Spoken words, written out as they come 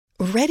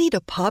Ready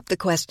to pop the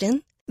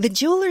question? The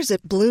jewelers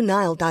at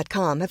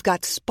BlueNile.com have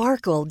got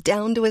sparkle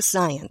down to a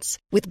science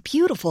with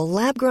beautiful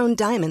lab-grown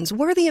diamonds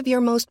worthy of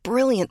your most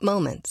brilliant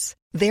moments.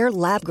 Their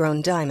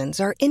lab-grown diamonds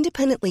are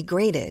independently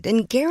graded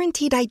and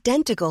guaranteed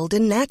identical to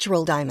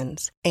natural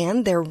diamonds,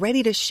 and they're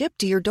ready to ship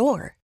to your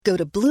door. Go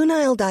to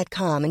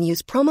BlueNile.com and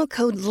use promo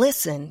code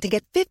LISTEN to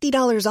get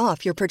 $50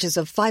 off your purchase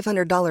of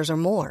 $500 or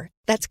more.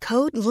 That's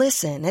code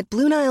LISTEN at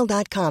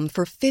BlueNile.com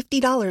for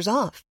 $50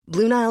 off.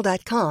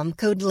 BlueNile.com,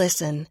 code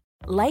LISTEN.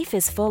 Life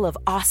is full of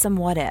awesome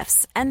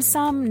what-ifs, and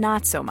some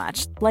not so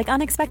much, like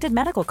unexpected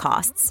medical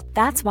costs.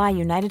 That's why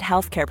United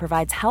Healthcare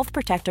provides Health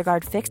Protector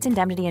Guard fixed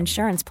indemnity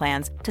insurance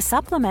plans to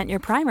supplement your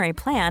primary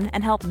plan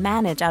and help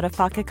manage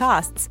out-of-pocket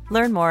costs.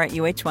 Learn more at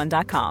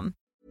uh1.com.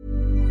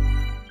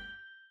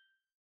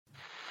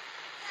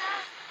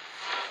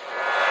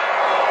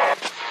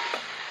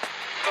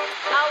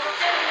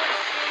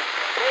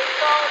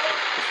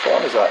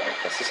 What is that?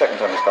 That's the second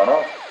time it's gone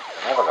off.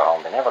 They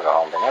never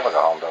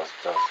go home, those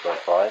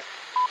boys.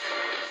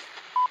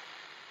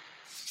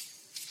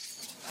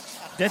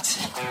 That's...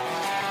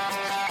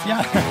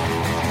 Yeah,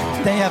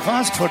 they have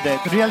asked for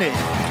that, really.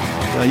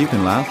 Yeah, you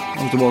can laugh.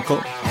 What was the World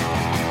Cup?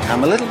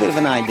 I'm a little bit of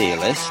an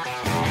idealist,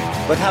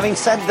 but having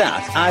said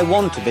that, I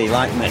want to be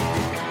like me.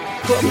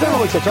 You don't know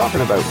what you're talking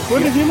about.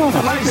 What did you know?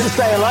 I managed to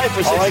stay alive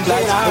for 6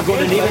 days. I'm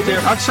going to leave it there.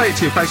 I'd say it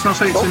to your face, and I'll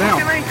say it to you now.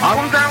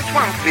 Come down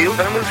Swanfield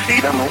and we'll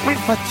see them, won't we?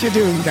 What you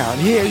doing down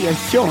here, you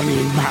shawny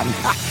man?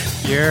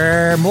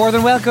 You're more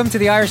than welcome to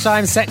the Irish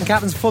Times Second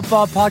Captain's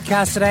Football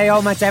Podcast today.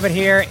 Old Matt Devitt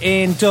here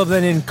in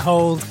Dublin, in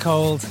cold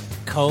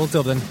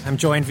Dublin. I'm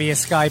joined via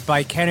Skype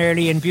by Ken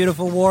Early in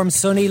beautiful, warm,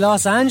 sunny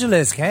Los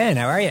Angeles. Ken,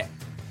 how are you?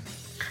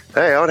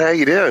 Hey, Owen, how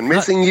you doing?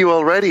 Missing you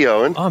already,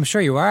 Owen. Oh, I'm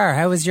sure you are.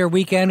 How was your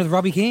weekend with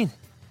Robbie Keane?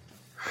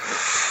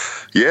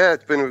 Yeah,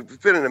 it's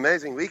been an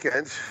amazing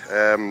weekend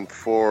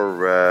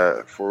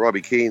for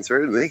Robbie Keane,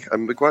 certainly.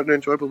 And quite an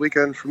enjoyable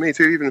weekend for me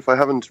too, even if I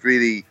haven't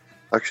really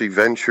actually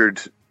ventured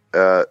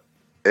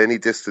any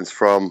distance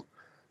from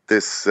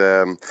this.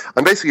 I'm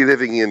basically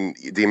living in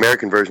the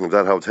American version of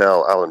that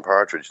hotel Alan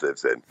Partridge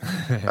lives in,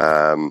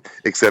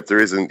 except there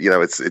isn't.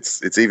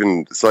 It's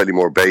even slightly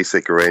more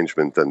basic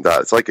arrangement than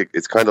that.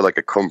 It's kind of like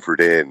a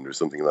Comfort Inn or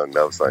something along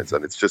those lines,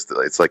 and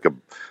it's like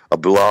a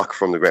block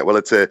from the ground. Well,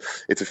 it's a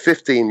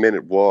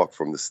 15-minute walk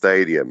from the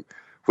stadium,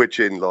 which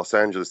in Los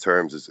Angeles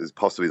terms is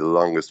possibly the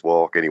longest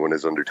walk anyone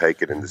has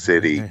undertaken in the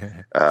city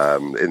in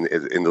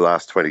the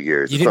last 20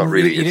 years. You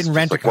didn't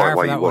rent a car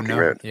for that one,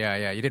 no?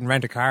 Yeah. You didn't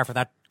rent a car for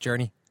that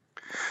journey.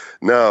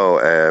 No,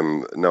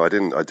 I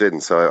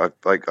didn't. So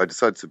I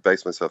decided to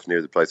base myself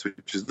near the place,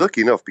 which is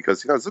lucky enough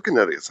because I was looking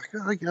at it. It's like,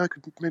 oh yeah, I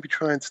could maybe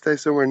try and stay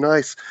somewhere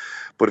nice,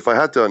 but if I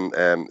had done,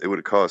 it would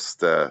have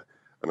cost an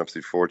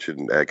absolute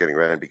fortune getting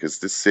around because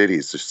this city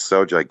is just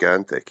so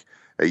gigantic.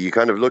 You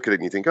kind of look at it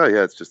and you think, oh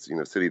yeah, it's just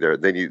city there.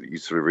 Then you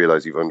sort of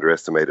realize you've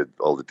underestimated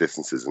all the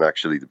distances, and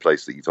actually the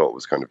place that you thought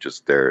was kind of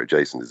just there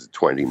adjacent is a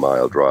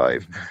 20-mile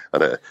drive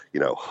and a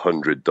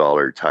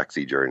 $100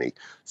 taxi journey.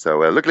 So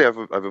luckily I've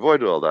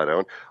avoided all that,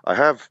 Owen. I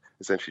have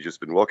essentially just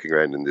been walking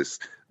around in this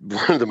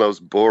one of the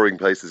most boring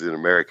places in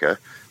America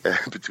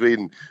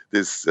between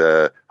this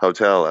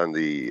hotel and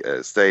the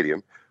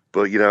stadium.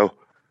 But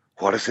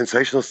what a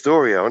sensational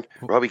story, Owen.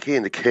 Robbie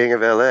Keane, the king of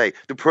LA,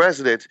 the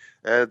president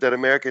that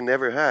America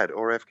never had,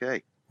 or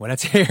FK. Well,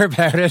 let's hear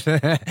about it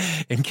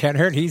in Ken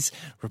Early's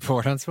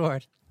Report on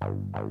Sport.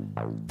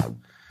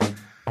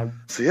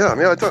 So yeah,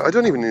 I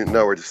don't even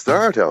know where to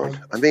start, Owen.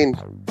 I mean,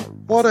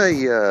 what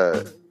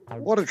a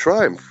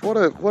triumph! What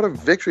a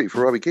victory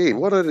for Robbie Keane!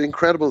 What an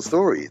incredible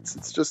story!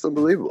 It's just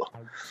unbelievable.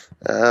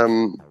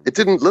 It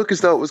didn't look as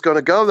though it was going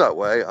to go that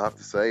way, I have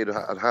to say, at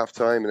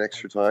halftime and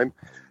extra time.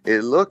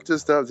 It looked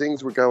as though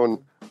things were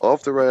going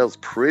off the rails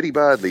pretty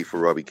badly for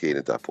Robbie Keane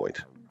at that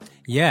point.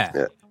 Yeah.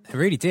 It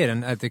really did.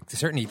 And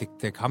certainly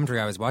the commentary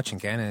I was watching,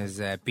 Ken,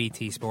 is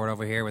BT Sport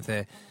over here with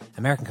the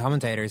American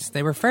commentators.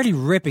 They were fairly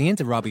ripping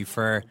into Robbie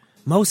for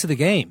most of the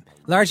game,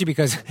 largely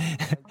because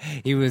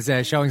he was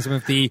showing some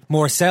of the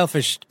more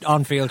selfish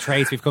on-field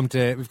traits we've come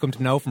to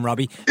know from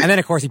Robbie. And then,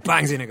 of course, he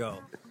bangs in a goal.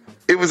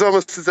 It was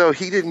almost as though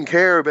he didn't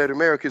care about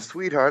America's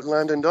sweetheart,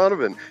 Landon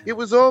Donovan. It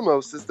was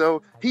almost as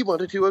though he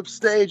wanted to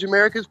upstage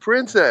America's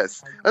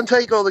princess and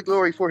take all the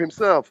glory for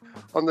himself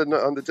on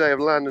the day of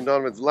Landon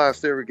Donovan's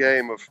last ever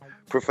game of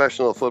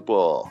professional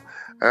football.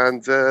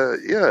 And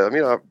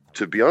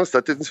to be honest,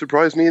 that didn't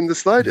surprise me in the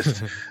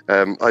slightest.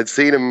 I'd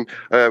seen him.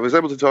 I was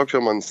able to talk to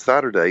him on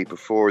Saturday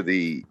before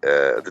the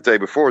day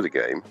before the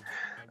game.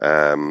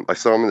 I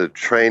saw him in the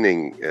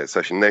training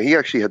session. Now, he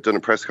actually had done a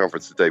press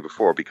conference the day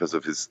before because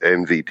of his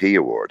MVP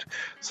award.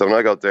 So when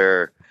I got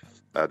there,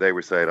 they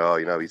were saying,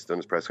 he's done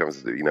his press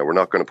conference. We're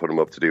not going to put him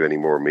up to do any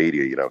more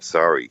media,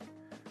 sorry.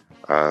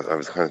 I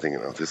was kind of thinking,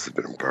 this is a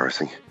bit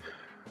embarrassing.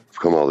 I've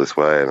come all this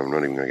way and I'm not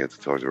even going to get to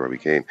talk to Robbie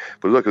Keane.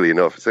 But luckily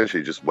enough,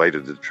 essentially just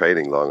waited the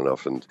training long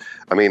enough. And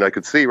I mean, I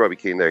could see Robbie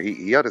Keane there.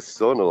 He had his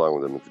son along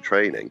with him at the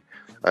training.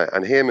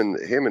 And him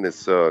and his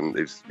son,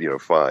 is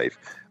 5,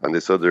 and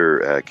this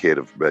other kid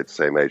of about the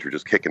same age were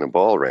just kicking a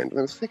ball around. And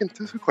I was thinking,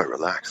 this is quite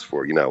relaxed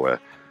for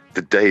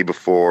the day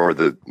before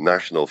the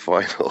national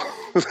final.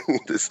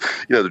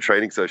 The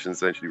training session,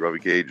 essentially Robbie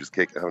Keane just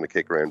having a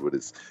kick around with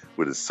his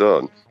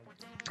son.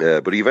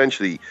 But he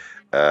eventually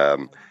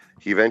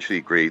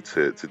agreed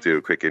to do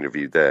a quick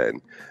interview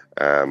then.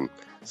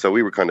 So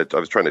I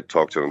was trying to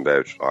talk to him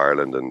about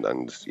Ireland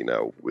and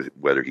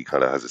whether he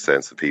kind of has a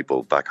sense that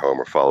people back home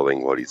are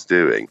following what he's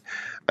doing.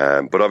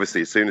 But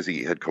obviously, as soon as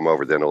he had come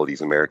over, then all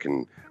these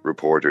American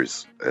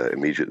reporters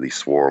immediately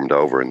swarmed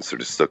over and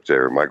sort of stuck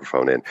their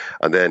microphone in.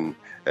 And then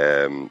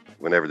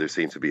whenever there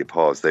seemed to be a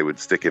pause, they would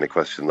stick in a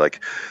question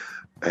like,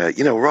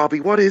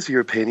 Robbie, what is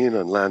your opinion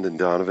on Landon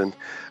Donovan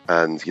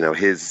and,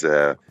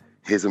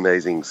 his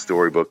amazing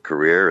storybook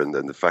career and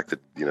the fact that,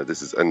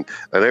 this is... And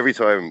every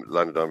time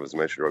Landon Donovan was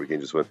mentioned, Robbie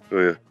Keane just went,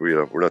 oh, yeah,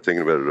 we're not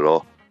thinking about it at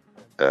all.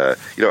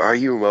 Are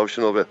you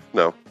emotional about it?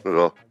 No, not at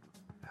all.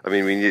 I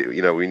mean,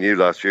 we knew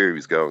last year he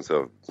was going,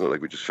 so it's not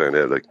like we just found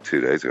out like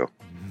 2 days ago.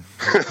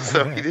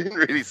 So he didn't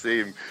really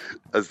seem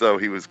as though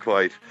he was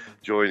quite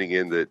joining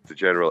in the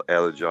general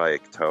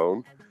elegiac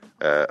tone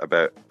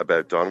about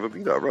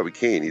Donovan. But, Robbie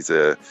Keane, he's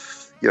a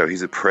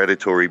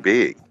predatory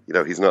being.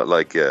 He's not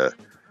like a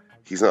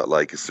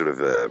sort of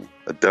a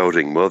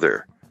doting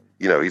mother.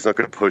 He's not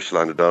going to push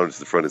Landon Donovan to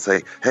the front and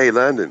say, hey,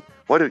 Landon,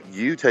 why don't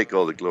you take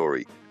all the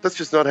glory? That's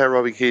just not how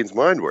Robbie Keane's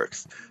mind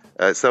works.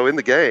 So in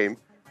the game,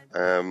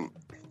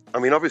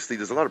 obviously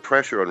there's a lot of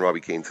pressure on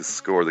Robbie Keane to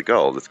score the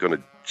goal that's going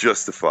to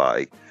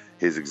justify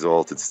his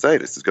exalted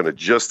status. It's going to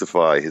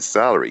justify his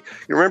salary.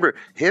 You remember,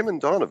 him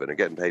and Donovan are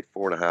getting paid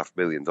 $4.5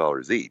 million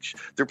each.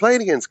 They're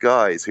playing against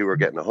guys who are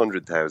getting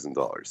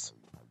 $100,000.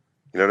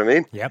 You know what I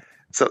mean? Yep.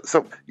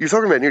 So you're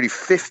talking about nearly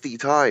 50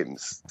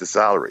 times the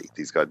salary.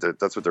 These guys,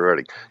 that's what they're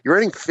earning. You're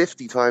earning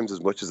 50 times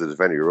as much as the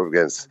defender you're up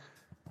against.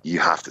 You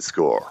have to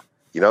score.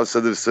 So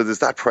there's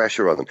that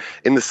pressure on them.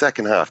 In the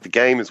second half, the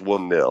game is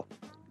 1-0,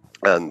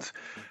 and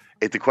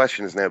the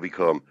question has now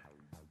become: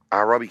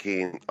 are Robbie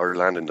Keane or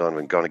Landon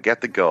Donovan going to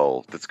get the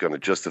goal that's going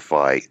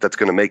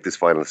to make this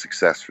final a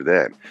success for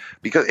them?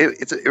 Because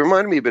it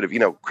reminded me a bit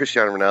of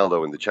Cristiano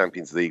Ronaldo in the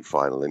Champions League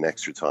final in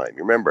extra time.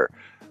 You remember?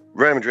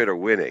 Real Madrid are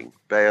winning.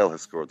 Bale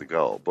has scored the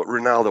goal, but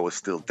Ronaldo was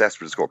still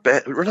desperate to score.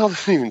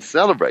 Ronaldo didn't even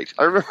celebrate.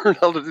 I remember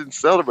Ronaldo didn't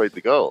celebrate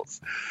the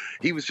goals.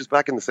 He was just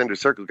back in the centre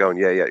circle going,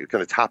 yeah,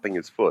 kind of tapping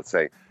his foot,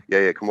 saying,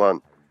 yeah, come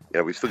on.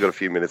 We've still got a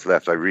few minutes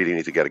left. I really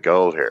need to get a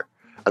goal here.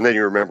 And then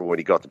you remember when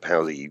he got the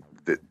penalty,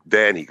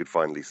 then he could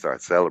finally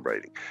start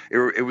celebrating.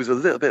 It was a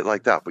little bit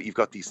like that, but you've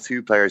got these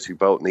two players who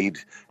both need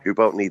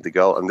the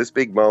goal. And this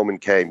big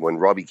moment came when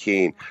Robbie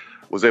Keane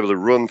was able to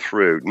run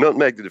through,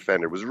 nutmeg the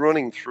defender, was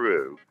running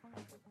through.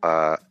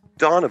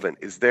 Donovan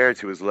is there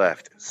to his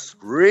left,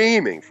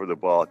 screaming for the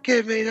ball.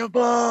 Give me the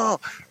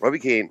ball! Robbie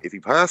Keane, if he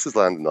passes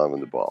Landon Donovan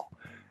the ball,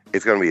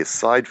 it's going to be a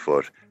side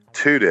foot,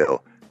 2-0,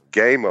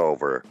 game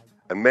over.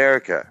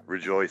 America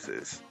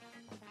rejoices.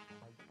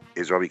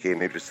 Is Robbie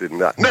Keane interested in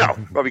that? No!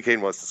 Robbie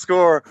Keane wants to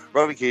score.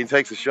 Robbie Keane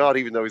takes a shot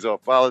even though he's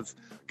off balance.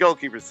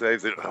 Goalkeeper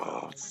saves it.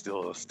 Oh, it's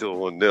still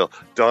 1-0.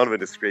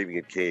 Donovan is screaming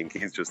at Keane.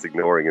 Keane's just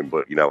ignoring him,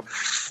 but,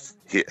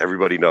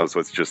 everybody knows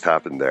what's just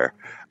happened there.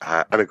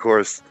 And, of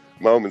course,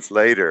 moments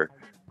later,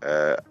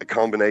 a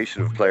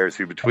combination of players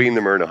who between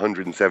them earn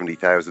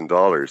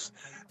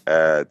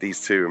 $170,000,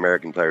 these two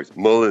American players,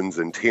 Mullins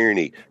and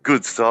Tierney,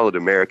 good solid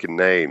American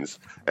names,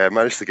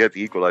 managed to get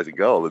the equalising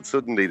goal, and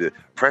suddenly the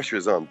pressure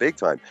is on big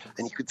time.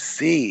 And you could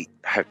see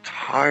how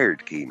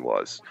tired Keane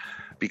was,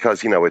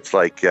 because it's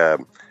like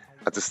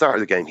at the start of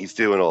the game, he's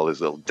doing all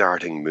his little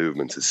darting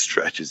movements, his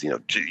stretches,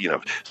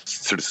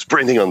 sort of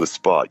sprinting on the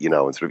spot,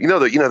 and sort of,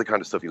 the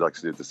kind of stuff he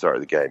likes to do at the start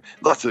of the game.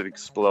 Lots of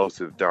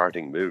explosive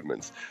darting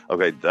movements.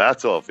 Okay,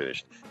 that's all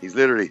finished. He's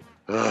literally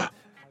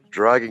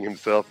dragging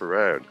himself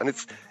around. And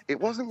it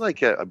wasn't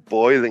like a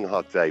boiling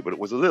hot day, but it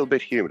was a little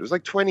bit humid. It was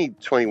like 20,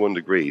 21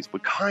 degrees,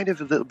 but kind of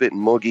a little bit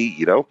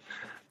muggy,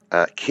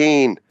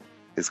 Keane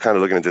is kind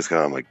of looking at this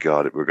going, oh my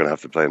God, we're going to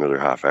have to play another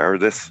half hour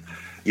of this.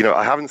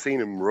 I haven't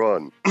seen him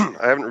run.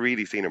 I haven't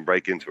really seen him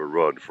break into a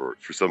run for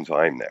some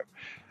time now.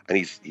 And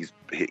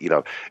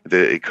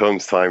it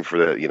comes time for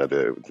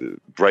the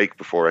break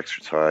before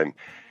extra time.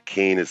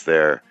 Keane is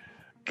there,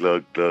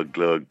 glug, glug,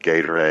 glug,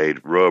 Gatorade,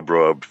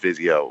 rub,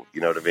 physio, you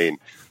know what I mean?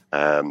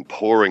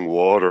 Pouring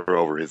water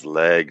over his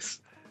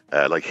legs,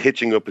 like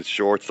hitching up his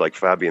shorts like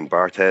Fabian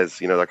Barthez,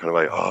 that kind of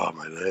like, oh,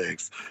 my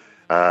legs.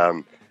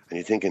 And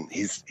you're thinking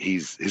his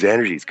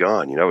energy's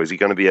gone. Is he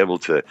going to be able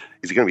for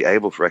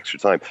extra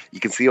time?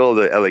 You can see all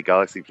the LA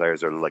Galaxy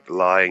players are like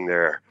lying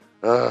there,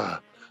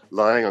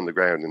 lying on the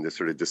ground in this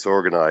sort of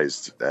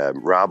disorganized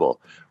rabble,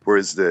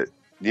 whereas the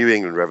New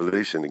England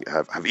Revolution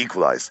have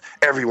equalized.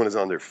 Everyone is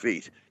on their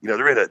feet.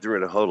 They're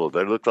in a huddle.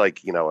 They look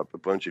like a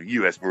bunch of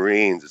U.S.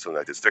 Marines or something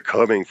like this. They're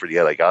coming for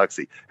the LA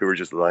Galaxy, who are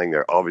just lying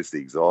there, obviously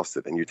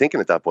exhausted. And you're thinking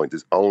at that point,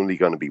 there's only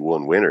going to be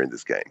one winner in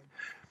this game,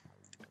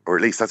 or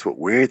at least that's what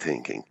we're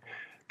thinking.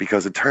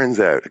 Because it turns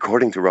out,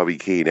 according to Robbie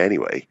Keane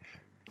anyway,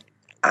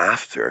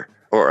 as he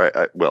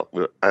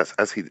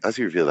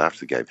revealed after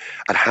the game,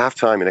 at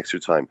halftime and extra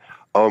time,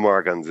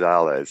 Omar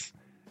Gonzalez,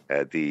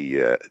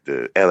 the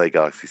LA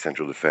Galaxy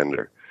central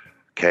defender,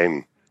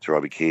 came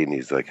Robbie Keane.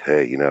 He's like,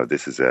 hey,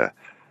 this is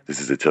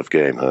a tough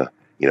game, huh?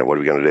 What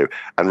are we going to do?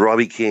 And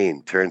Robbie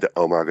Keane turned to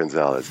Omar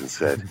Gonzalez and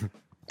said,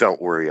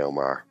 don't worry,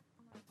 Omar,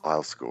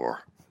 I'll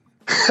score.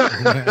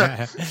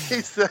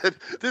 He said,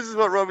 this is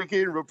what Robbie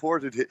Keane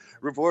reported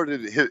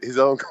his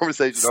own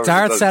conversation.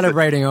 Start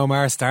celebrating,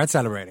 Omar. Start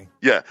celebrating.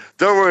 Yeah,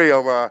 don't worry,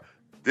 Omar.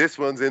 This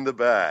one's in the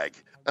bag.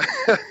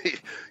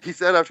 He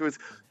said afterwards,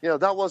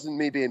 that wasn't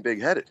me being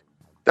big-headed.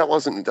 That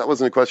wasn't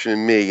a question of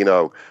me,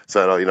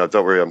 saying, don't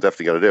worry, I'm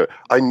definitely going to do it.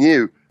 I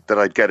knew that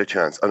I'd get a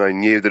chance, and I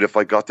knew that if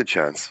I got the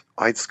chance,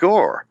 I'd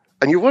score.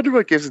 And you wonder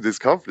what gives him this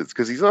confidence,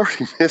 because he's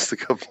already missed a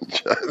couple of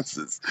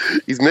chances.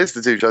 He's missed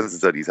the 2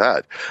 chances that he's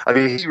had. I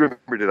mean, he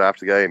remembered it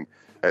after the game.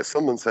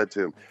 Someone said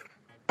to him,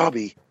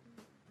 Robbie,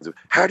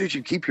 how did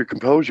you keep your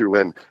composure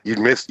when you'd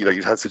missed,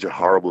 you'd had such a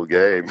horrible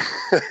game?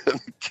 And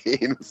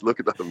Keane was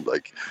looking at him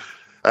like,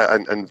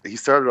 and he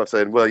started off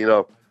saying,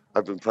 well,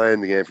 I've been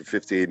playing the game for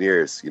 15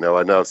 years.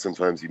 I know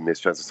sometimes you miss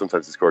chances,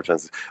 sometimes you score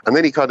chances. And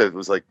then he kind of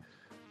was like,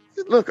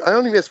 look, I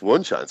only missed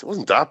 1 chance. It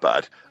wasn't that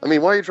bad. I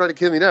mean, why are you trying to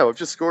kill me now? I've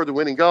just scored the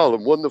winning goal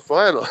and won the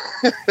final.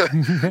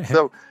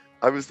 So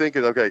I was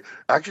thinking, okay,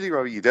 actually,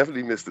 Robbie, you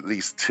definitely missed at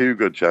least 2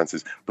 good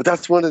chances. But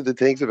that's one of the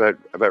things about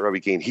Robbie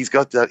Keane. He's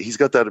got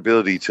that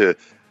ability to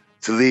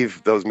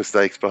leave those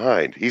mistakes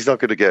behind. He's not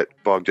going to get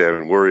bogged down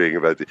and worrying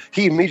about it.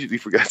 He immediately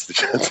forgets the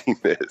chance he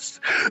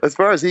missed. As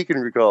far as he can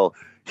recall,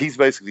 he's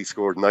basically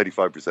scored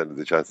 95% of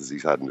the chances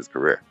he's had in his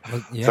career.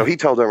 Well, yeah. So he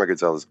told Omar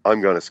Gonzalez,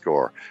 I'm going to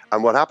score.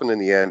 And what happened in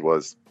the end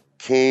was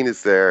Keane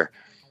is there,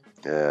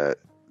 the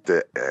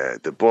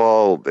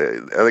ball,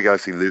 the LA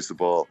Galaxy lose the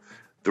ball,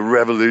 the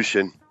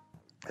Revolution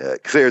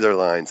clear their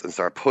lines and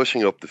start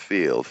pushing up the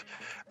field.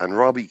 And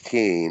Robbie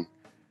Keane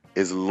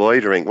is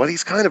loitering. Well,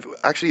 he's kind of,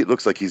 actually it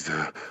looks like he's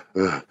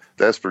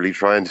desperately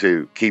trying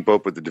to keep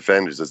up with the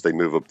defenders as they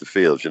move up the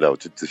field,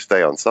 to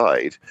stay on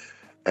side.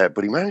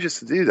 But he manages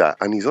to do that,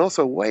 and he's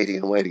also waiting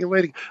and waiting and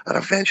waiting. And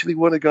eventually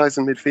one of the guys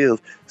in midfield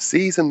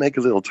sees him make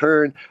a little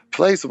turn,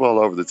 plays the ball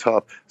over the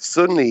top.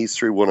 Suddenly he's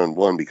through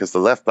 1-on-1 because the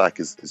left back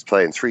is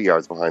playing 3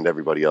 yards behind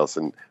everybody else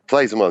and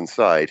plays him on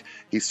side.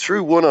 He's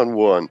through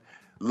 1-on-1.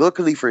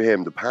 Luckily for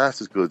him, the pass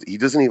is good. He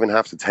doesn't even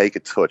have to take a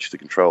touch to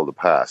control the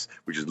pass,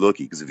 which is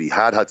lucky, because if he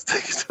had to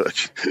take a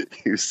touch,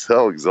 he was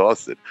so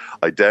exhausted.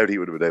 I doubt he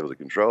would have been able to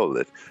control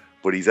it.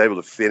 But he's able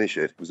to finish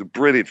it. It was a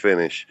brilliant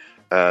finish,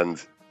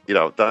 and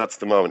that's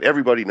the moment.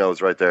 Everybody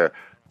knows right there,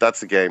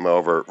 that's the game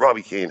over.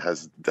 Robbie Keane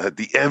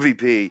the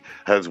MVP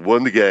has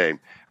won the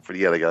game for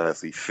the LA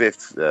Galaxy,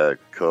 5th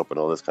cup and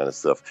all this kind of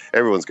stuff.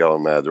 Everyone's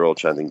going mad. They're all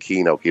chanting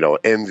Keno,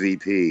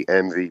 MVP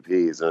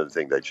is another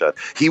thing they chant.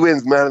 He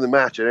wins man of the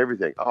match and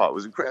everything. Oh, it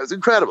was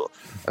incredible.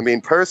 I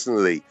mean,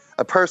 personally,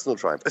 a personal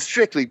triumph, a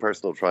strictly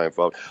personal triumph.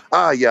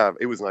 Yeah,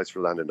 it was nice for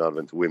Landon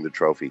Donovan to win the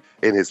trophy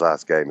in his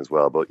last game as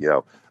well. But,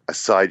 a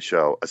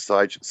sideshow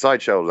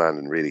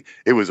Landon, really.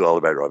 It was all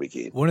about Robbie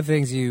Keane. One of the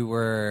things you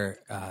were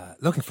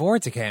looking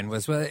forward to, Ken,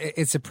 was, well,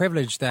 it's a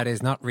privilege that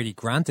is not really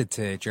granted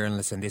to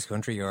journalists in this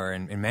country or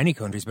in many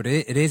countries, but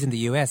it is in the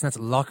US, and that's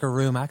locker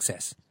room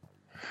access.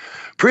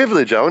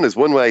 Privilege, Owen, is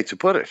one way to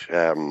put it.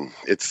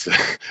 It's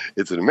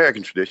an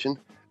American tradition.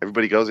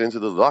 Everybody goes into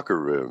the locker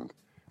room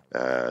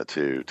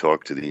to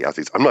talk to the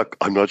athletes.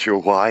 I'm not sure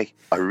why.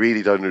 I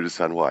really don't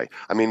understand why.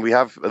 I mean, we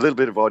have a little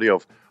bit of audio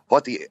of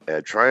what the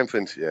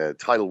triumphant,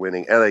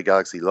 title-winning LA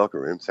Galaxy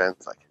locker room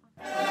sounds like.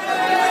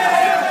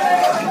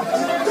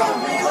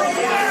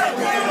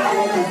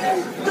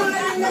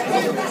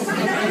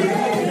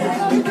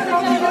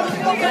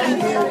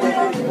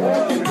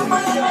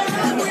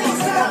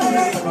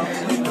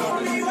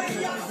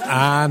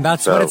 And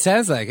that's what it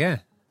sounds like, yeah.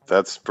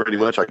 That's pretty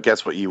much, I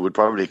guess, what you would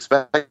probably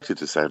expect it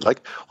to sound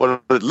like.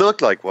 What it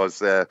looked like was,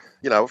 a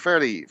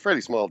fairly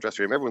small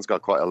dressing room. Everyone's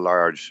got quite a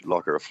large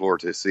locker, a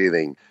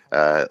floor-to-ceiling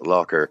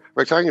locker,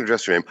 rectangular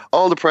dressing room.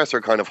 All the press are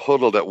kind of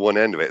huddled at one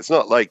end of it. It's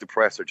not like the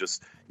press are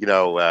just,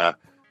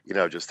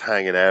 just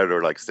hanging out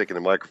or like sticking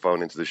a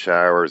microphone into the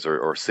showers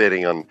or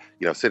sitting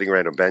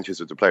around on benches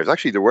with the players.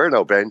 Actually, there were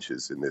no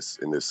benches in this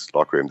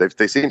locker room.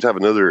 They seem to have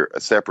a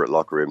separate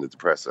locker room that the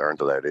press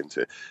aren't allowed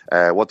into.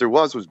 What there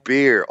was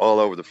beer all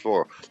over the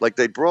floor. Like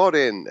they brought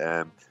in,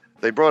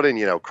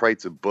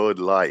 crates of Bud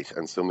Light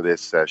and some of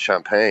this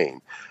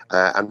champagne.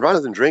 And rather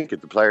than drink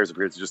it, the players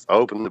appeared to just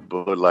open the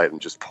Bud Light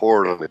and just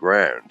pour it on the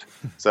ground.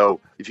 So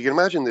if you can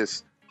imagine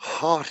this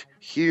hot,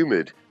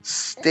 humid,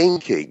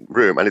 stinking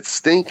room, and it's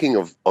stinking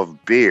of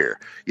beer,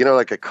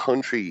 like a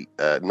country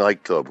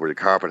nightclub where the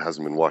carpet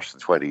hasn't been washed in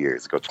 20 years.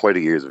 It's got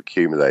 20 years of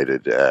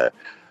accumulated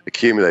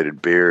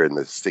beer in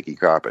the sticky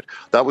carpet.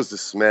 That was the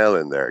smell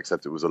in there,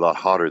 except it was a lot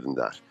hotter than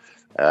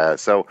that.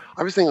 So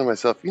I was thinking to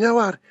myself, you know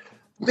what?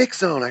 Mix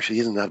zone actually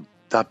isn't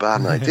that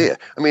bad an idea.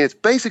 I mean, it's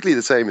basically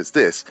the same as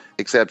this,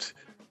 except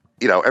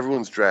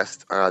everyone's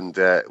dressed, and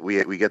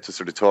we get to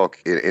sort of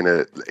talk in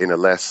a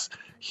less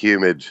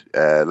humid,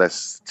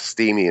 less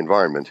steamy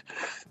environment.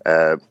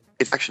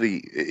 It's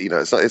actually,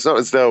 it's not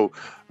as though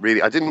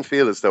really. I didn't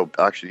feel as though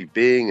actually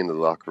being in the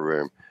locker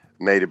room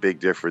made a big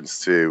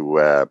difference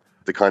to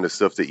the kind of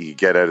stuff that you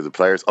get out of the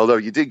players. Although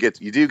you do get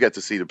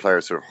to see the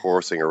players sort of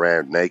horsing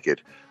around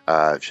naked,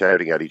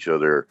 shouting at each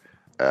other,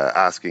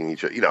 asking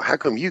each other, how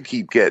come you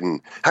keep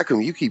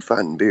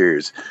finding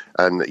beers?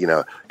 And,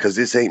 because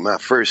this ain't my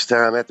first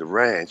time at the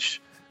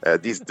ranch.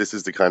 This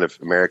is the kind of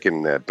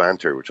American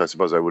banter, which I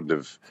suppose I wouldn't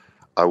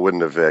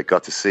have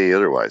got to see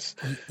otherwise.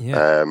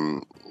 Yeah.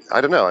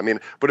 I don't know.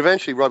 But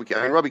eventually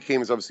Robbie Keane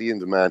was obviously in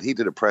demand. He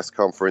did a press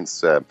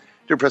conference.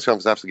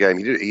 After the game.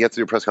 He had to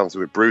do a press conference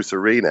with Bruce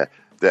Arena,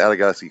 the LA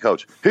Galaxy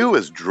coach, who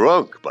was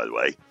drunk, by the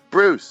way.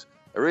 Bruce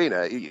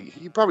Arena,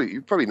 you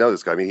probably know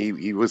this guy.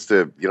 He was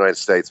the United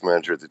States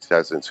manager at the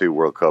 2002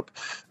 World Cup.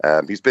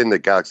 He's been the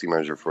Galaxy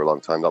manager for a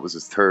long time. That was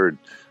his third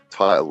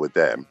title with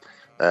them.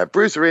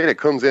 Bruce Arena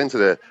comes into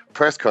the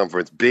press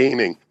conference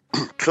beaming,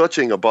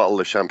 clutching a bottle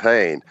of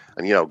champagne,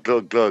 and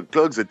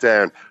glugs it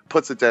down,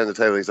 puts it down the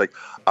table. And he's like,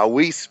 "Are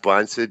we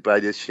sponsored by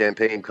this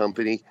champagne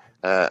company?"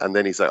 And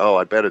then he's like, "Oh,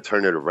 I better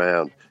turn it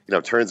around."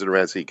 Turns it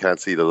around so you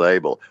can't see the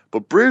label.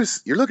 But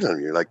Bruce, you're looking at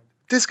him, you're like,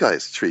 this guy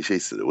is 3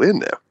 sheets to the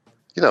wind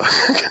now.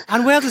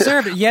 And well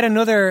deserved. Yet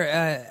another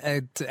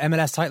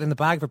MLS title in the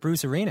bag for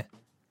Bruce Arena.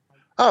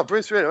 Oh,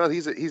 Bruce Arena. Well,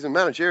 he's a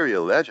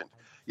managerial legend.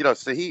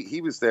 So he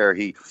was there.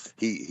 He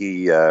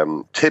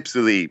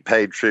tipsily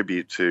paid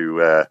tribute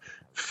to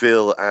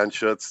Phil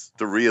Anschutz,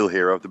 the real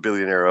hero, the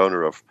billionaire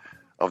owner of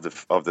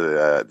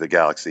the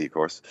Galaxy, of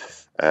course.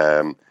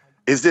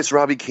 Is this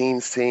Robbie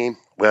Keane's team?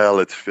 Well,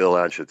 it's Phil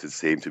Anschutz's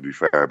team, to be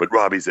fair, but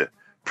Robbie's a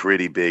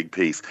pretty big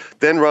piece.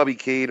 Then Robbie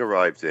Keane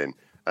arrived in,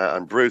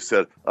 and Bruce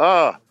said,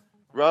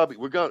 Robbie,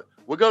 we're going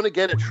to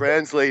get a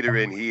translator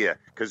in here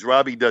because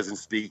Robbie doesn't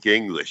speak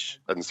English.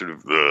 And sort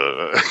of,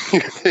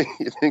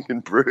 you're thinking,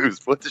 Bruce,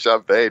 put the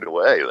champagne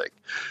away.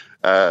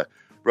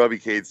 Robbie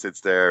Keane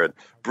sits there, and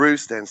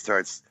Bruce then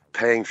starts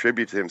paying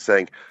tribute to him,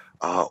 saying,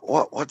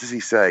 what does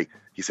he say?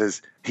 He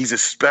says he's a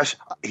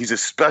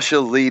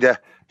special leader.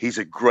 He's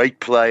a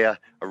great player,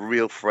 a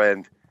real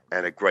friend,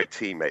 and a great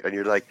teammate. And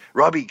you're like,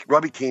 Robbie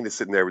Keane is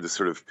sitting there with this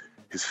sort of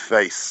his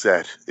face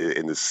set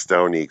in this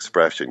stony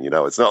expression.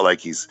 It's not like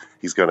he's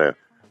going to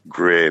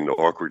grin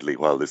awkwardly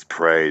while this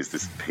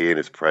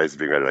pianist praise is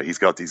being read out. He's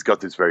got this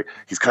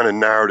he's kind of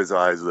narrowed his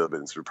eyes a little bit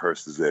and sort of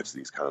pursed his lips.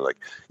 And he's kind of like,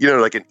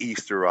 like an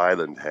Easter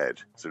Island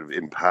head, sort of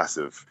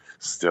impassive,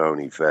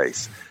 stony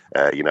face.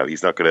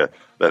 He's not going to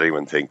let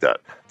anyone think that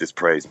this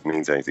praise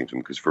means anything to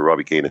him, because for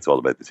Robbie Keane, it's all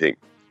about the team.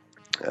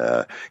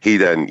 He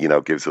then,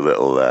 gives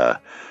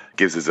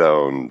gives his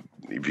own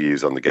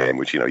views on the game,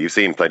 which, you've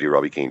seen plenty of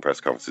Robbie Keane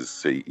press conferences,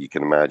 so you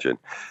can imagine.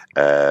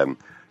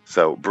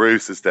 So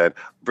Bruce then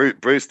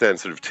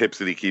sort of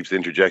tipsily keeps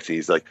interjecting.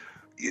 He's like,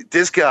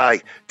 this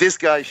guy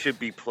should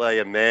be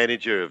player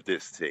manager of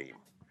this team.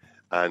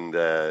 And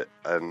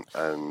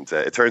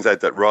it turns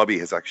out that Robbie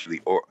has actually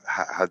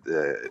had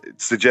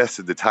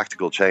suggested the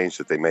tactical change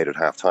that they made at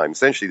halftime.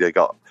 Essentially, they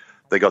got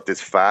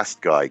this fast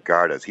guy,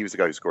 Gardas. He was the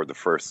guy who scored the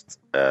first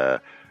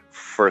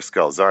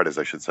goal. Zardes,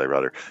 I should say,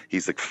 rather.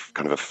 He's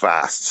kind of a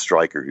fast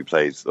striker who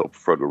plays up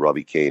front with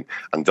Robbie Keane.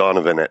 And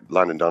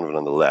Landon Donovan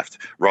on the left.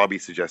 Robbie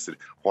suggested,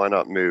 why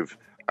not move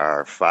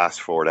our fast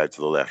forward out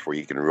to the left where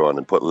he can run,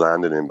 and put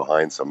Landon in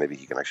behind so maybe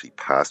he can actually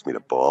pass me the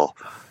ball.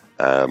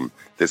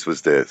 This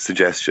was the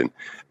suggestion.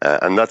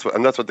 And that's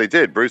what they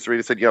did. Bruce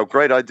Arena said,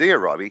 great idea,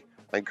 Robbie.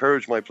 I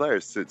encourage my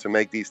players to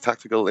make these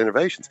tactical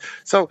innovations.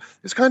 So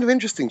it's kind of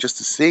interesting just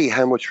to see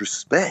how much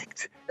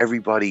respect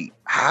everybody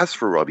has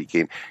for Robbie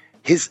Keane.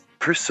 His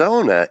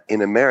persona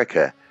in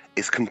America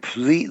is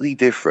completely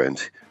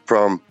different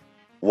from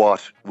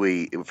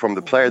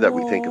the player that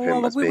we think of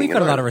him as being. We've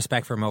got a lot of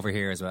respect for him over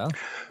here as well.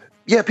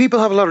 Yeah, people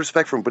have a lot of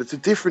respect for him, but it's a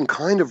different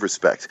kind of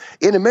respect.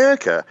 In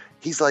America,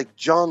 he's like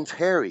John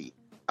Terry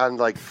and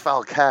like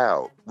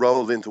Falcao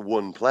rolled into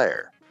one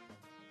player.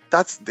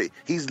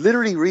 He's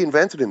literally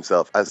reinvented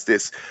himself as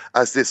this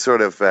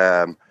sort of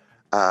a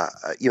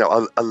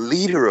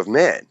leader of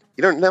men.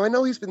 Now I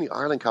know he's been the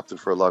Ireland captain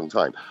for a long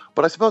time,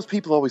 but I suppose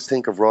people always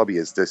think of Robbie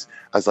as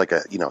like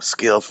a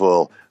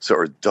skillful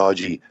sort of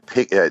dodgy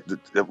pick.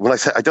 When I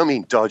say, I don't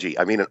mean dodgy,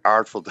 I mean an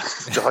artful.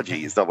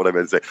 Dodgy is not what I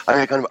meant to say. I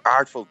mean a kind of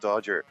artful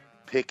dodger,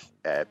 pick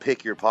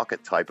your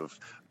pocket type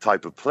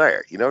of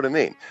player. You know what I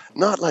mean?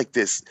 Not like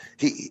this.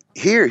 He's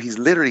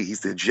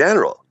the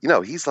general.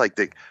 He's like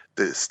the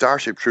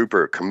Starship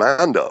Trooper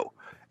commando.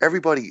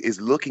 Everybody is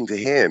looking to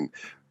him,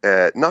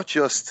 not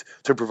just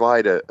to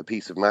provide a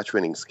piece of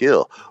match-winning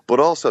skill, but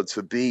also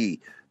to be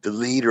the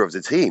leader of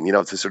the team,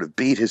 to sort of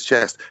beat his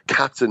chest,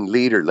 captain,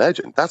 leader,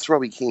 legend. That's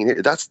Robbie Keane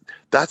here.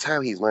 That's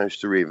how he's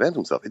managed to reinvent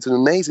himself. It's an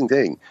amazing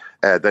thing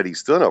that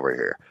he's done over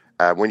here.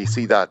 When you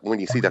see that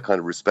kind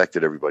of respect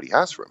that everybody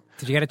has for him.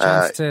 Did you get a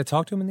chance to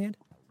talk to him in the end?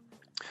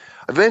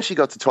 Eventually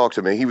got to talk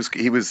to him.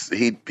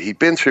 He'd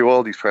been through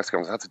all these press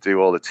conferences, had to do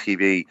all the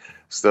TV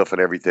stuff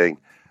and everything.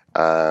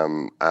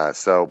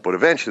 But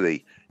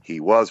eventually he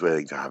was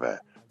willing to have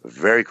a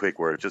very quick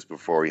word just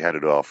before he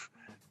headed off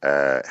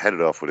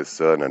with his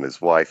son and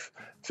his wife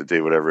to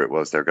do whatever it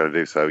was they're going to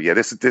do. So yeah,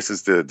 this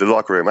is the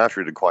locker room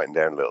after it had quietened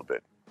down a little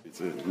bit.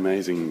 It's an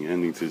amazing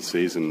ending to the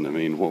season. I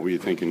mean, what were you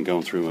thinking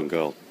going through on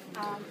goal?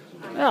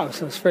 Yeah, I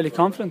was fairly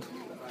confident.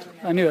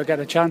 I knew I'd get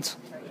a chance.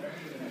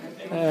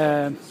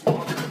 And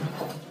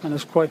I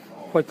was quite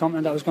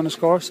confident that I was going to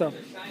score, so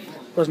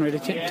wasn't really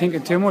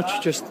thinking too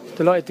much, just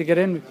delighted to get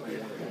in.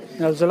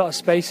 There's a lot of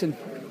space in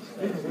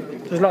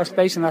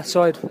that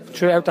side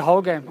throughout the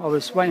whole game. I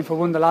was waiting for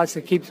one of the lads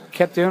to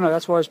kept doing it.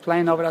 That's why I was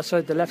playing over that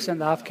side. The left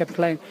centre half kept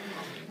playing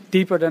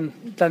deeper than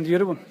the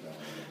other one.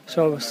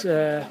 So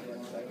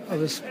I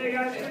was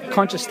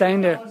conscious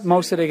staying there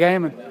most of the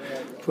game,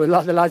 but a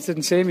lot of the lads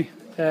didn't see me.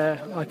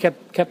 I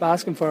kept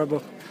asking for it,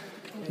 but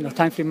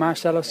thankfully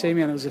Marcelo see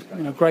me, and it was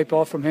a great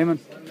ball from him, and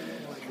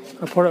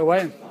I put it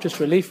away. And just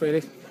relief,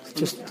 really.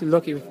 Just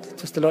lucky,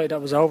 just delighted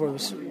that was over. It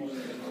was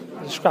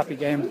a scrappy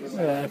game,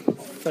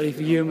 very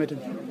humid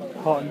and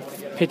hot, and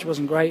the pitch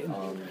wasn't great.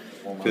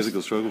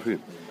 Physical struggle for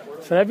you?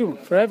 For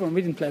everyone,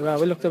 we didn't play well.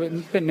 We looked a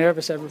bit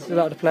nervous. A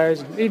lot of the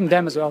players, even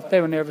them as well, they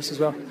were nervous as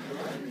well.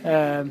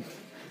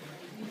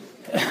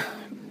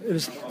 It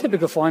was a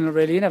typical final,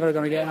 really. You're never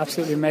going to get an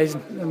absolutely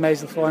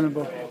amazing final,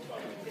 but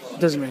it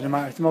doesn't really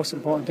matter. The most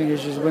important thing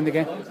is just win the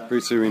game.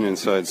 Bruce Arena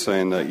inside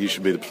saying that you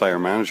should be the player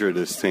manager of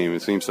this team.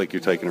 It seems like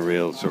you're taking a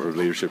real sort of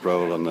leadership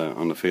role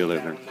on the field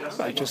out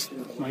there. Just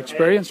my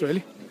experience,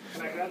 really.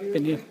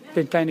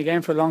 Been playing the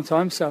game for a long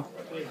time, so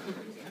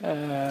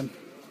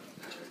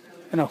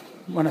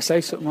when I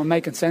say something, I'm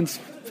making sense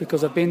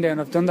because I've been there and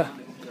I've done that.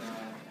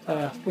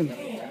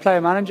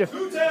 Player manager,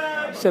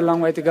 still a long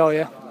way to go,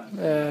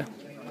 yeah.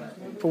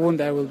 But one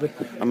day will be.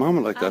 A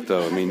moment like that,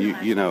 though, I mean,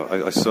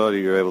 I saw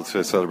you were able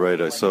to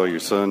celebrate. I saw your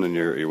son and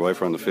your wife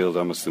were on the field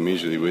almost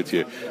immediately with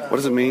you. What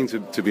does it mean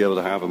to be able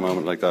to have a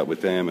moment like that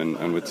with them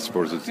and with the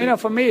sports team?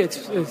 For me,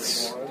 it's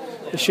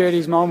to share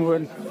these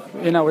moments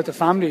with the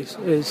families.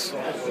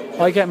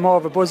 I get more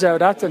of a buzz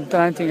out of that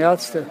than anything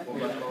else. To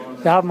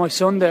have my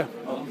son there,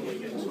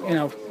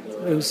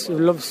 who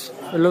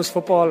loves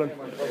football, and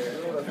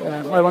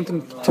I want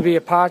him to be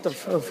a part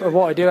of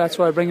what I do. That's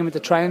why I bring him into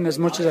training as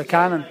much as I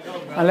can,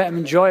 and let him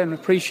enjoy and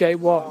appreciate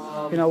what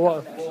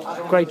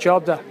a great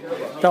job that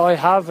I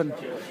have, and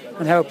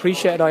how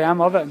appreciated I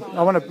am of it. And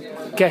I want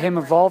to get him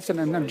involved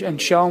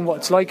and show him what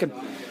it's like, and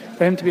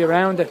for him to be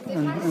around it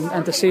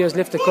and to see us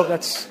lift the cup.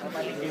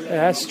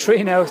 That's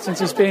 3 now since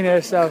he's been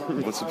here. So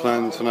what's the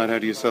plan tonight? How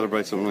do you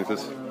celebrate something like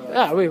this?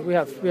 Yeah, we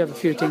have a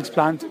few things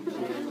planned.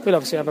 We'll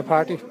obviously have a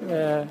party,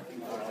 and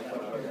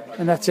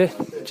that's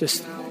it.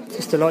 Just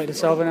delighted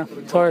it's over now.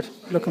 Tired.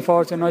 Looking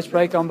forward to a nice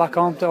break, going back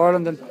home to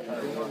Ireland and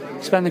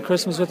spending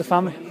Christmas with the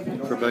family.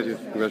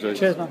 Congratulations.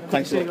 Cheers, man.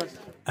 Thanks.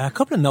 A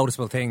couple of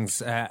noticeable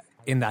things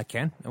in that,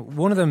 Ken.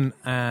 One of them,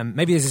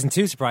 maybe this isn't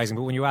too surprising,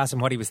 but when you ask him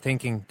what he was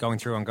thinking going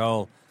through on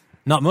goal,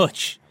 not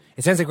much.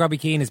 It sounds like Robbie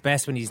Keane is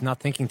best when he's not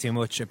thinking too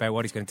much about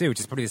what he's going to do, which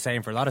is probably the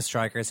same for a lot of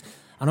strikers.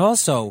 And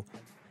also,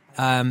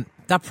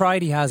 that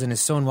pride he has in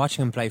his son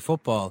watching him play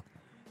football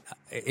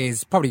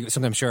is probably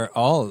something I'm sure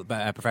all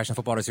professional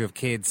footballers who have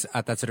kids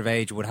at that sort of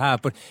age would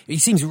have. But he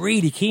seems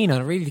really keen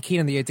on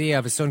the idea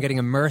of his son getting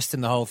immersed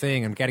in the whole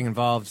thing and getting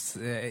involved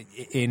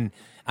in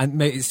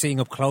and seeing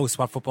up close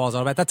what football's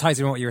all about. That ties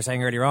in with what you were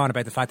saying earlier on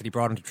about the fact that he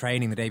brought him to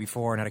training the day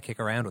before and had a kick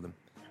around with him.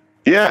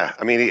 Yeah,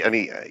 I mean,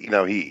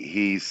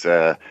 he's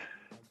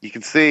you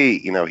can see,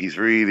 he's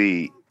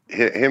really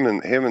him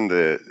and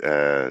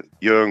the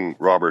young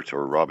Robert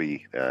or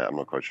Robbie. I'm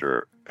not quite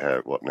sure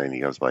what name he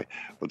goes by,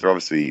 but they're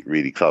obviously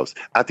really close.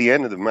 At the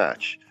end of the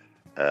match,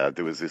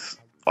 there was this,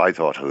 I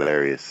thought,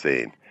 hilarious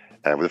scene.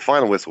 When the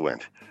final whistle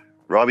went,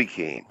 Robbie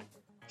Keane,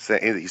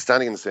 he's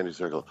standing in the centre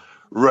circle,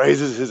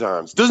 raises his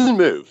arms, doesn't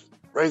move,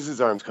 raises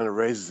his arms, kind of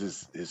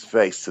raises his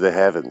face to the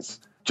heavens,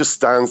 just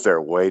stands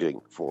there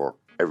waiting for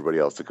everybody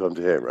else to come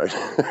to him, right?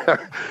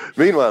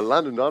 Meanwhile,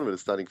 Landon Donovan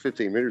is standing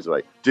 15 metres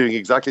away, doing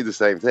exactly the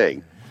same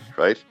thing,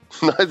 right?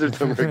 Neither of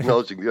them are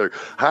acknowledging the other.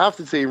 Half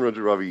the team run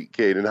to Robbie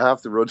Keane and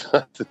half the run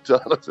to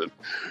Donovan,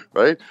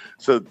 right?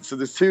 So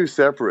there's two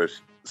separate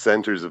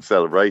centres of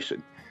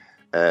celebration.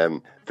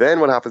 Then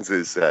what happens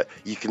is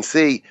you can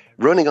see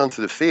running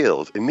onto the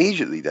field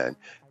immediately then,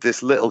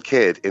 this little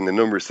kid in the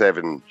number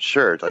 7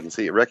 shirt, I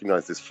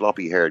recognise this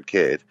floppy-haired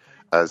kid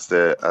as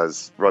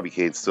Robbie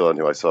Keane's son,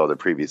 who I saw the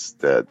previous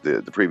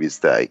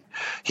day.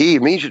 He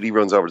immediately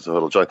runs over to the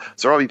huddle joint.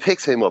 So Robbie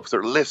picks him up,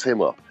 sort of lifts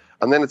him up,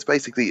 and then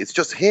it's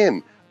just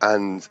him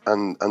and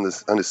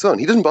his son.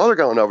 He doesn't bother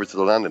going over to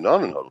the Landon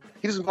Donovan huddle.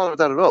 He doesn't bother with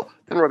that at all.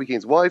 Then Robbie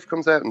Keane's wife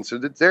comes out, and so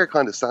they're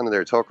kind of standing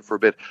there talking for a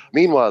bit.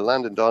 Meanwhile,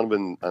 Landon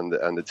Donovan and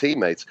the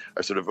teammates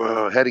are sort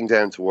of heading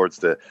down towards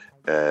the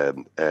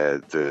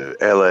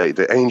LA,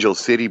 the Angel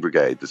City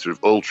Brigade, the sort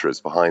of ultras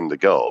behind the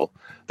goal.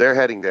 They're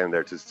heading down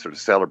there to sort of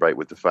celebrate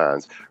with the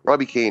fans.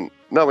 Robbie Keane,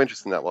 no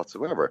interest in that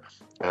whatsoever.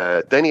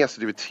 Then he has to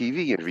do a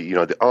TV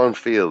interview, the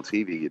on-field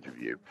TV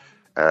interview,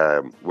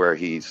 where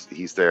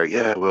he's there.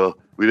 Yeah, well,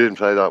 we didn't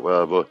play that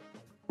well, but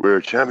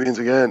we're champions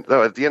again.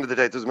 No, at the end of the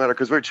day, it doesn't matter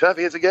because we're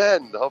champions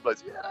again. The whole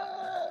place,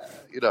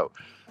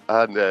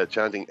 and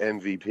chanting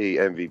MVP,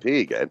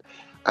 MVP again.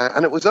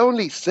 And it was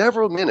only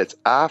several minutes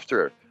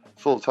after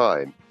full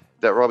time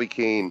that Robbie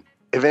Keane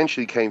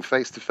eventually came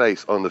face to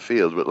face on the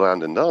field with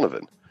Landon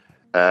Donovan.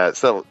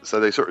 So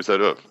they sort of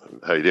said, "Oh,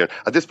 how you doing?"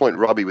 At this point,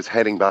 Robbie was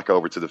heading back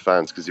over to the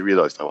fans because he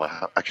realised, "Oh,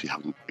 I actually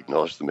haven't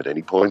acknowledged them at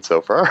any point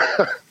so far."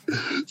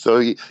 So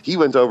he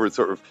went over and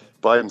sort of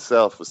by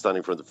himself was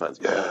standing in front of the fans.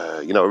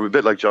 Yeah, a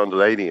bit like John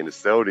Delaney in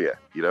Estonia,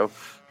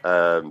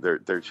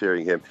 They're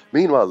cheering him.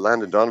 Meanwhile,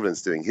 Landon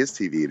Donovan's doing his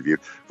TV interview,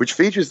 which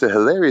features the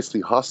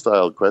hilariously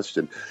hostile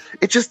question,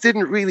 "It just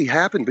didn't really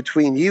happen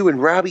between you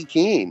and Robbie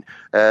Keane."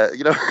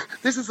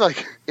 This is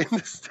like in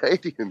the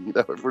stadium,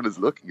 everyone is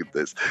looking at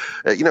this.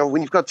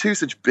 When you've got two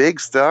such big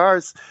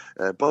stars,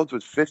 both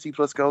with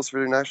 50-plus goals for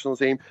their national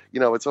team,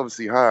 it's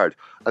obviously hard.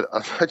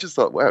 I just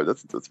thought, wow,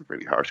 that's a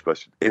pretty harsh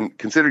question.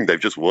 Considering they've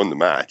just won the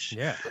match.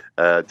 Yeah.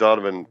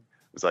 Donovan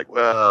was like,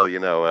 well,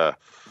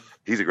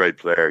 he's a great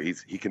player.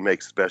 He can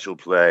make special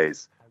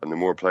plays. And the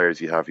more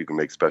players you have, you can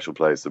make special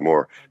plays, the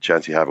more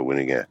chance you have of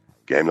winning a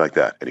game like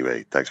that.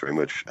 Anyway, thanks very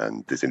much.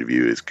 And this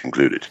interview is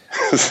concluded.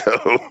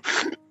 So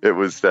it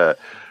was, but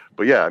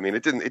yeah, I mean,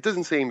 it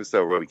doesn't seem as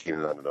though Robbie Keane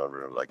and Landon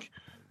Donovan are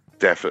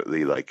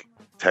definitely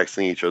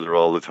texting each other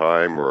all the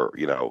time or,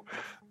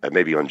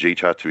 maybe on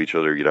G-chat to each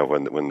other,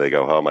 when they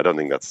go home. I don't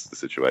think that's the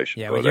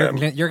situation. Yeah, well, Jurgen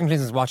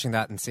Klinsmann's watching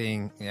that and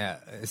seeing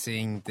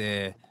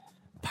the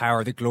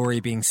power, the glory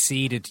being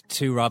ceded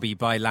to Robbie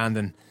by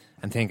Landon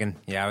and thinking,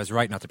 I was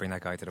right not to bring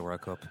that guy to the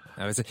World Cup.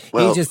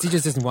 He just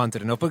doesn't want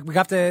it enough. But we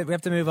have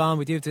to move on.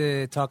 We do have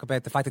to talk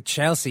about the fact that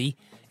Chelsea,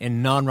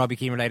 in non-Robbie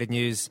Keane related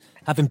news,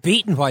 have been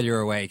beaten while you were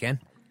away again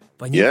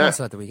by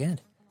Newcastle at the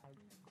weekend.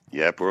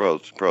 Yeah, poor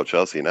old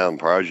Chelsea and Alan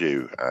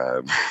Pardew.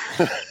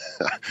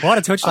 What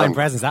a touchline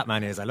presence that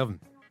man is. I love him.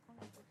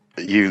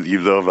 You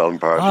love Alan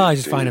Pardew. Oh, I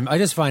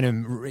just find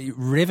him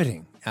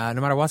riveting. No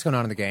matter what's going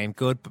on in the game,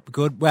 good.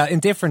 Well,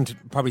 indifferent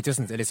probably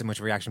doesn't elicit much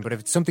of a reaction, but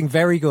if it's something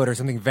very good or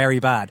something very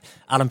bad,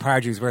 Alan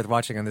Pardew's worth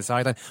watching on the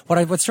sideline.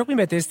 What struck me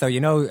about this, though,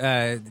 you'll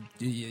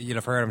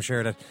have heard, I'm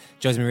sure, that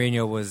Jose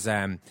Mourinho was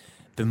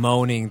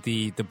bemoaning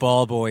the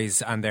ball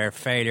boys and their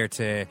failure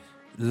to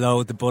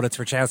load the bullets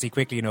for Chelsea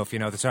quickly enough.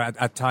 So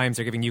at times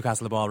they're giving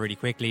Newcastle the ball really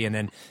quickly and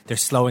then they're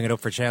slowing it up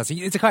for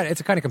Chelsea. It's a kind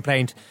of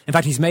complaint. In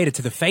fact, he's made it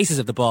to the faces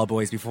of the ball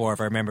boys before,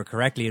 if I remember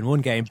correctly, in one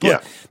game.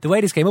 But the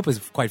way this came up was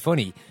quite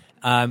funny.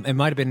 It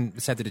might have been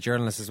said to the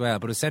journalists as well,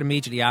 but it was said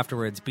immediately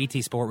afterwards.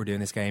 BT Sport were doing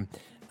this game,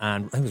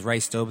 and I think it was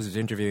Ray Stubbs who was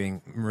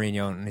interviewing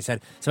Mourinho, and he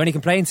said, "So any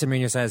complaints?" And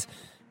Mourinho says,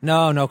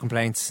 "No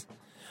complaints."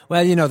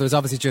 Well, there's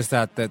obviously just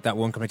that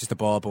one complaint, just the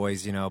ball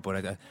boys, but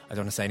I don't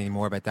want to say any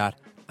more about that.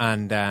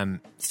 And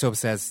Stubbs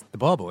says, "The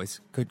ball boys?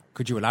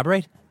 Could you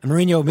elaborate?" And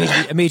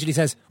Mourinho immediately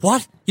says,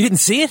 "What? You didn't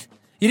see it?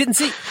 You didn't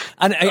see?"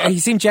 And he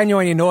seemed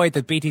genuinely annoyed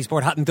that BT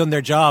Sport hadn't done their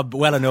job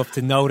well enough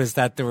to notice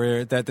that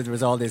there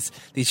was all these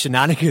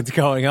shenanigans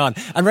going on.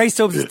 And Ray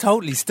Stubbs was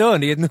totally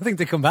stunned. He had nothing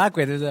to come back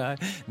with.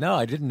 No,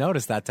 I didn't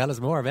notice that. Tell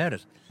us more about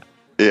it.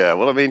 Yeah,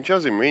 well, I mean,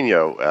 Jose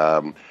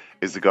Mourinho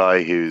is the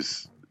guy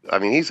he's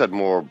had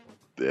more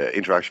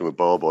interaction with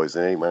ball boys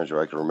than any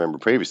manager I can remember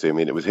previously. I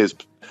mean, it was his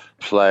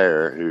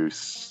player who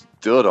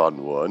stood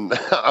on one.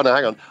 Oh, no,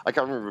 hang on. I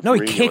can't remember if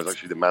Mourinho was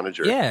actually the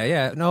manager.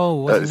 Yeah. No,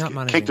 was not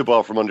managing. Kicked the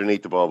ball from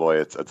underneath the ball boy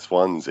at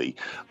Swansea.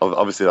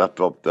 Obviously, that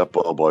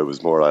ball boy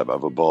was more of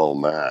a ball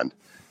man,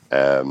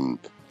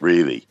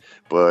 really.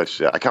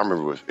 But I can't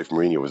remember if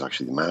Mourinho was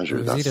actually the manager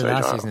at that stage. It was either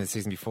last season or the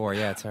season before.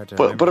 Yeah, it's hard to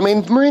remember. But I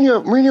mean,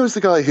 Mourinho was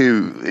the guy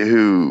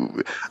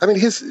who I mean,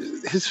 his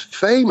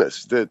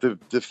famous, the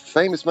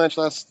famous match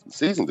last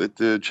season, the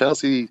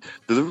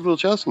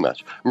Liverpool-Chelsea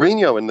match.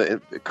 Mourinho,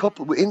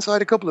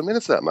 inside a couple of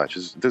minutes of that match,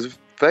 there's a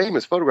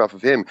famous photograph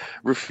of him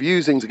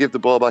refusing to give the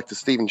ball back to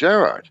Steven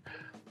Gerrard.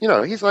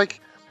 He's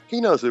like, he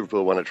knows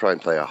Liverpool want to try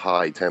and play a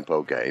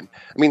high-tempo game.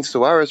 I mean,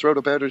 Suarez wrote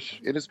about it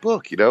in his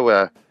book,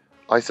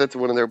 I said to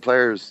one of their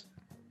players,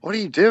 "What are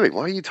you doing?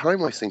 Why are you time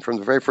wasting from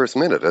the very first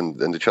minute?" And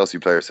the Chelsea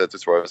player said to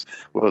Suarez,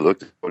 "Well, look,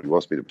 this is what he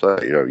wants me to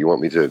play. You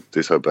want me to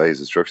disobey his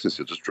instructions?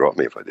 He'll just drop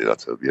me if I do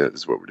that. So yeah, this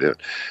is what we're doing."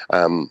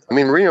 I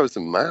mean, Mourinho is the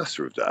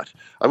master of that.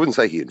 I wouldn't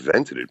say he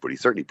invented it, but he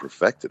certainly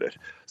perfected it.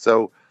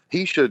 So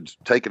he should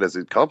take it as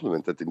a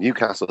compliment that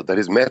that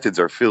his methods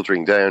are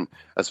filtering down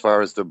as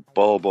far as the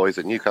ball boys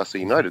at Newcastle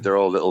United. They're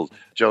all little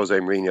Jose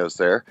Mourinho's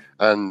there,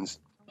 and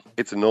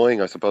it's annoying,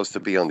 I suppose,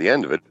 to be on the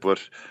end of it, but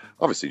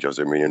obviously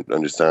Jose Mourinho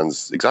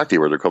understands exactly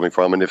where they're coming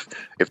from, and if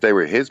they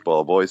were his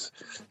ball boys,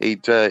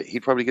 he'd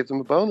probably give them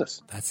a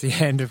bonus. That's the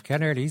end of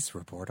Ken Early's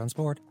Report on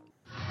Sport.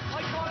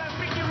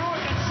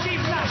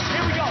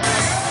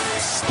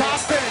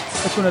 Stop it!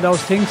 That's one of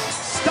those things.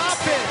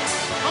 Stop it!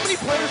 How many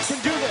players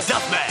can do this?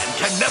 Duffman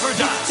can never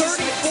die. He's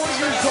 34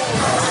 years old.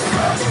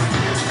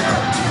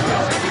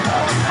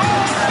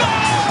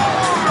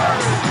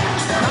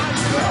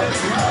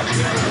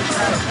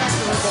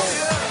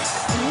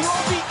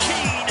 Robbie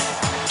Keane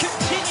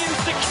continues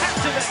to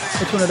captivate.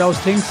 It's one of those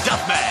things.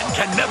 Duffman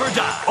can never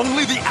die.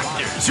 Only the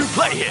actors who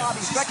play him.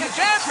 Second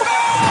chance. No,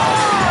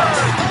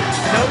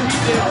 he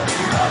didn't.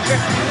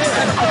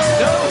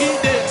 No, he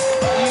didn't.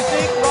 Do you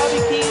think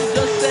Robbie Keane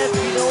just said,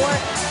 "You know what?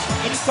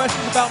 Any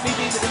questions about me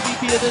being the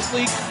MVP of this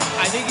league?"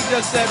 I think he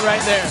just said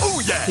right there.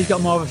 Oh yeah. He's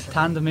got more of a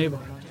stand than me, but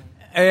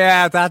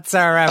Yeah, that's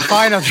our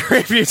final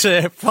tribute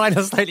to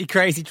final slightly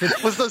crazy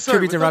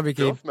tribute to Robbie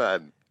Keane.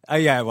 Man. Oh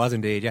yeah, it was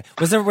indeed. Yeah,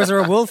 was there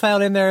a wolf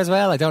howl in there as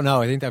well? I don't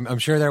know. I'm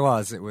sure there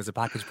was. It was a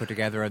package put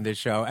together on this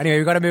show. Anyway,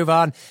 we've got to move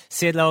on.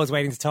 Sid Lowe is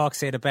waiting to talk.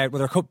 Sid, about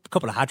there are a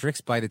couple of hat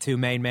tricks by the two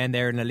main men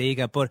there in La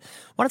Liga, but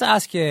I wanted to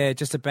ask you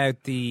just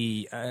about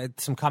the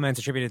some comments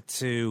attributed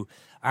to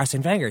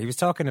Arsene Wenger. He was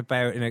talking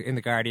about in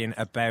the Guardian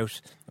about,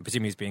 I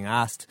presume he's being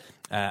asked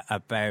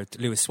about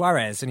Luis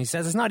Suarez, and he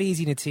says it's not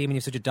easy in a team when you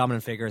have such a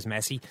dominant figure as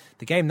Messi.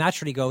 The game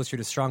naturally goes through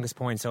the strongest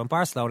point. So in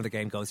Barcelona, the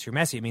game goes through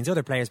Messi. It means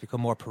other players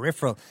become more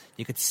peripheral.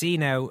 You could see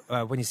now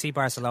when you see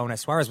Barcelona,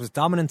 Suarez was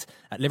dominant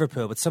at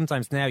Liverpool, but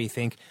sometimes now you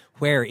think,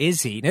 where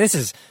is he? Now this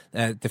is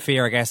the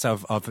fear, I guess,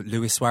 of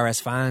Luis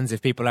Suarez fans.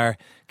 If people are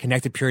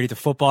connected purely to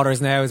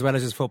footballers now as well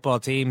as his football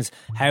teams,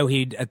 how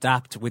he'd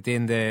adapt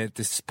within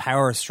this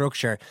power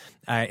structure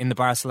in the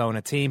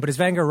Barcelona team. But is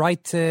Wenger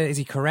right? Is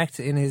he correct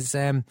in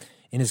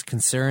his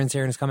concerns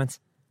here in his comments?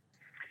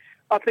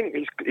 I think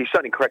he's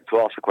certainly correct to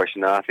ask the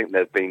question. I think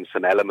there's been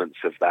some elements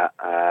of that.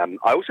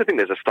 I also think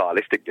there's a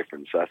stylistic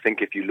difference. I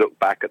think if you look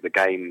back at the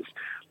games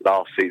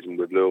last season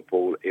with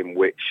Liverpool in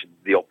which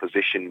the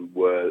opposition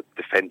were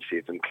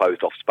defensive and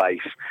closed off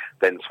space,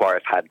 then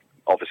Suarez had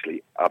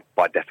obviously,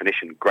 by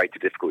definition, greater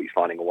difficulties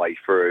finding a way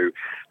through.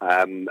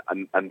 And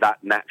that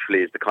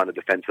naturally is the kind of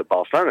defence that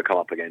Barcelona come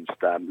up against.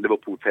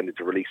 Liverpool tended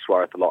to release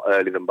Suarez a lot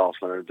earlier than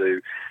Barcelona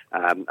do.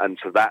 And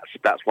so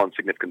that's one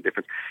significant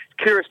difference.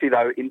 Curiously,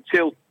 though,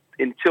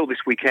 until this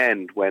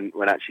weekend, when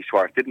actually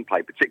Suarez didn't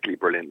play particularly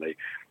brilliantly,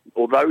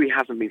 although he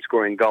hasn't been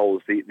scoring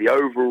goals, the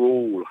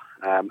overall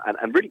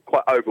and really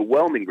quite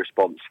overwhelming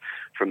response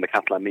from the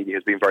Catalan media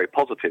has been very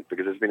positive,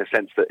 because there's been a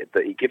sense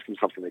that he gives them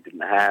something they didn't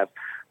have,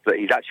 that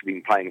he's actually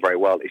been playing very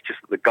well. It's just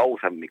that the goals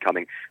haven't been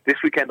coming. This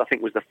weekend, I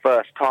think, was the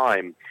first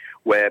time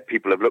where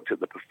people have looked at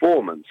the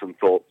performance and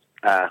thought,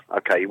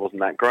 okay, he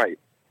wasn't that great.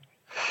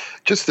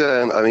 Just,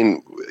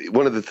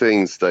 one of the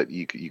things that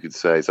you could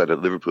say is that at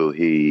Liverpool,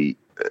 he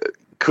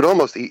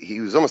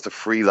was almost a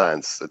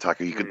freelance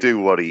attacker. He could do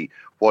what he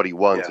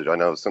wanted. Yeah. I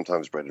know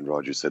sometimes Brendan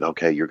Rodgers said,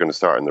 okay, you're going to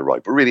start on the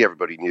right. But really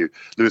everybody knew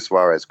Luis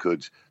Suarez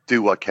could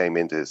do what came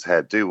into his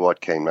head, do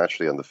what came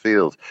naturally on the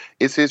field.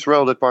 Is his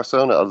role at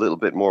Barcelona a little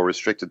bit more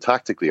restricted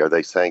tactically? Are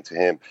they saying to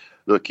him,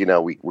 look,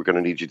 we're going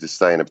to need you to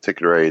stay in a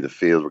particular area of the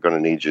field. We're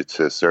going to need you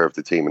to serve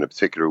the team in a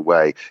particular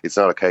way. It's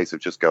not a case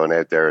of just going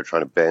out there and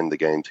trying to bend the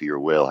game to your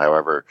will,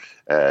 however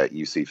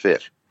you see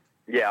fit.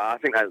 Yeah, I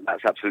think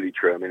that's absolutely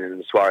true. I mean,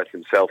 and Suarez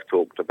himself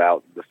talked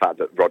about the fact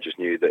that Rodgers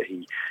knew that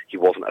he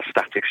wasn't a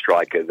static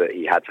striker, that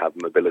he had to have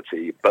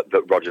mobility, but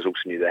that Rodgers also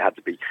knew there had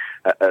to be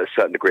a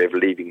certain degree of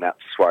leaving that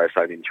to Suarez's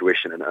own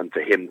intuition and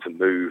to him to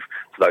move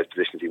to those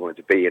positions he wanted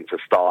to be in, to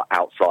start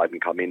outside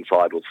and come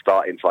inside, or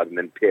start inside and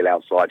then peel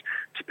outside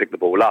to pick the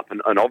ball up.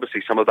 And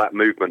obviously some of that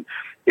movement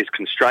is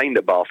constrained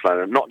at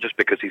Barcelona, not just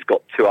because he's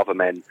got two other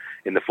men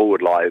in the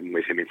forward line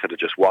with him instead of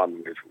just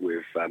one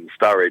with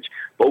Sturridge,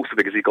 but also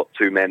because he's got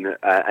two men,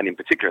 and in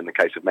particular in the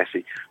case of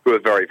Messi, who are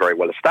very, very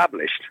well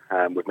established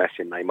with Messi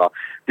and Neymar.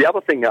 The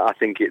other thing that I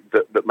think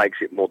that makes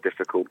it more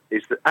difficult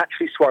is that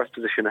actually Suarez's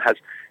position has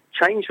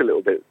changed a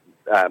little bit,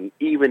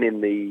 even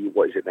in the,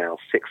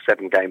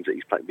 6-7 games that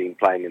he's been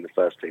playing in the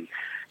first team.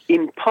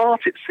 In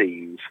part, it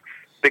seems,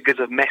 because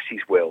of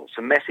Messi's will.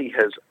 So Messi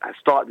has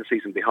started the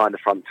season behind the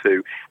front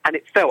two, and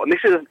it felt, and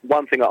this is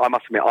one thing I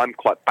must admit I'm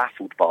quite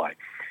baffled by.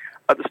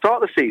 At the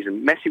start of the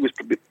season, Messi was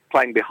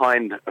playing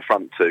behind the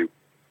front two,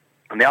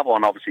 and the other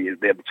one, obviously,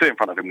 the two in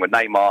front of him were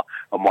Neymar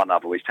and one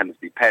other, which tended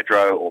to be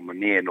Pedro or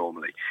Munir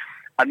normally.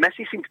 And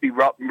Messi seemed to be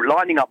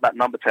lining up that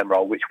number 10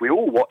 role, which we're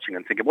all watching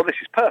and thinking, well, this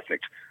is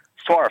perfect.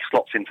 Suarez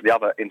slots into the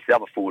other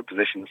forward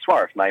position.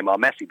 Suarez, Neymar,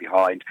 Messi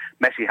behind.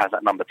 Messi has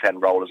that number 10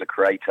 role as a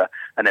creator,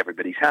 and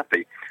everybody's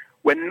happy.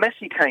 When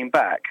Messi came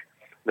back,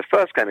 the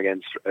first game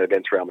against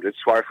Real Madrid,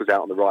 Suarez was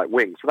out on the right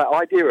wing. So that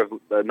idea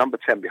of number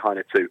 10 behind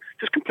a two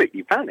just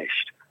completely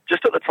vanished.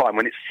 Just at the time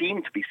when it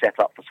seemed to be set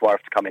up for Suarez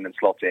to come in and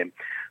slot in.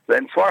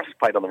 Then Suarez has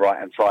played on the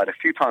right-hand side. A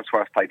few times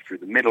Suarez played through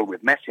the middle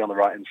with Messi on the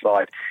right-hand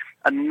side.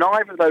 And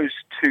neither of those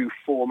two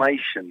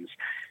formations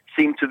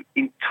seemed to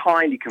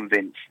entirely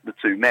convince the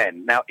two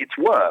men. Now, it's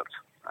worked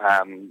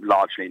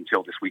largely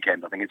until this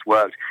weekend. I think it's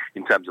worked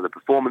in terms of the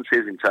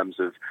performances, in terms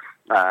of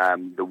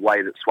the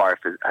way that Suarez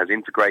has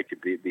integrated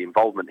the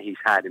involvement he's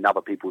had in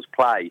other people's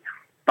play,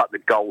 but the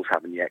goals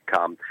haven't yet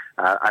come.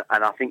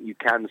 And I think you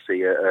can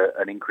see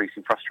an increase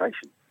in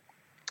frustration.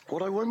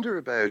 What I wonder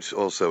about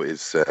also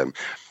is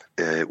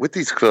with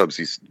these clubs,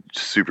 these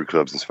super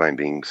clubs in Spain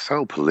being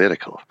so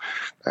political.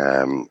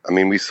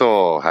 We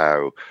saw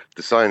how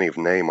the signing of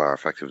Neymar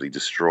effectively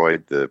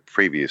destroyed the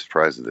previous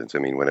president.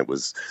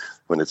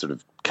 When it sort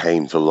of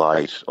came to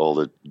light, all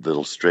the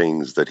little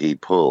strings that he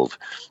pulled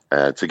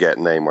to get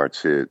Neymar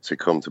to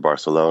come to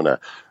Barcelona.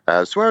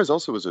 Suarez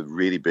also was a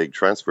really big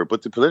transfer,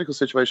 but the political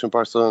situation in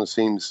Barcelona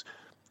seems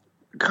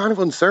kind of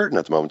uncertain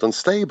at the moment,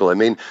 unstable.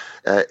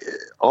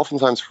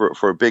 Oftentimes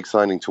for a big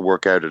signing to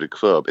work out at a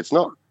club, it's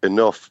not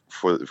enough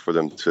for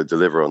them to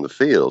deliver on the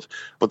field,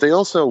 but they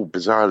also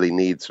bizarrely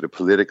need sort of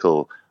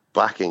political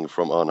backing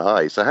from on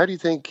high. So how do you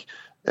think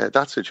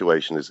that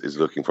situation is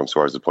looking from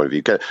Suarez's point of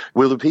view?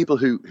 Will the people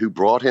who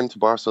brought him to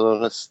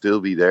Barcelona still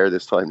be there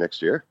this time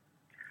next year?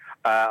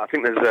 I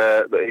think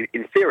there's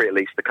in theory at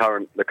least, the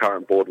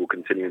current board will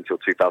continue until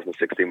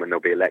 2016 when there'll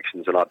be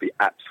elections, and I'd be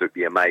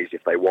absolutely amazed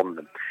if they won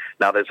them.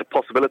 Now, there's a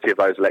possibility of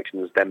those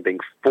elections then being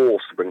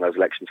forced to bring those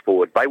elections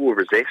forward. They will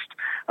resist,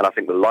 and I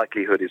think the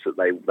likelihood is that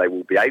they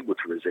will be able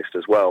to resist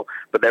as well.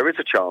 But there is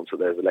a chance that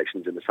there's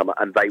elections in the summer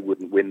and they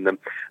wouldn't win them.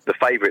 The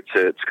favourite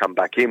to come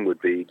back in would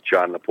be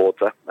Joan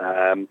Laporta.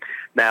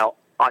 Now,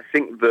 I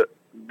think that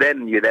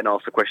then you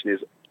ask the question is,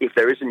 if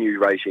there is a new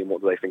regime,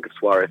 what do they think of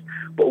Suarez?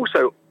 But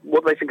also,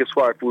 what do they think of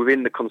Suarez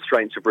within the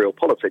constraints of real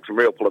politics? And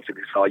real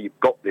politics are, you've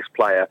got this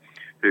player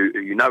who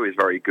you know is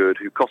very good,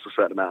 who costs a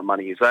certain amount of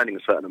money, he's earning a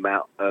certain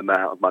amount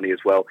of money as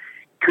well.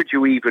 Could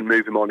you even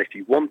move him on if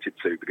you wanted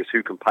to? Because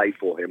who can pay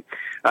for him?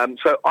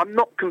 So I'm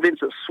not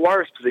convinced that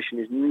Suarez's position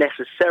is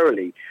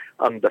necessarily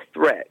under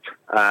threat.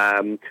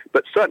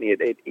 But certainly,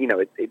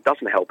 it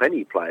doesn't help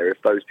any player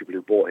if those people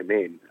who brought him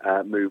in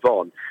move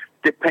on,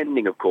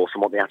 depending, of course,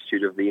 on what the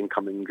attitude of the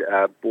incoming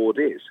board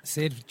is.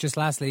 Sid, just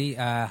lastly,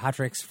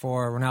 hat-tricks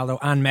for Ronaldo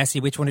and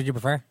Messi. Which one did you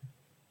prefer?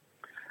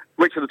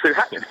 Which of the two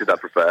hat-tricks did I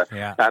prefer?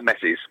 Yeah.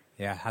 Messi's.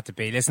 Yeah, had to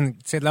be. Listen,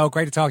 Sid Lowe,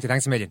 great to talk to you.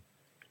 Thanks a million.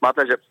 My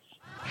pleasure.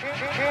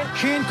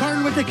 Shane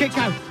Curran with the kick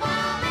out.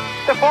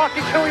 The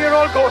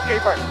 42-year-old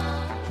goalkeeper.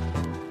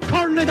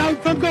 Curran it out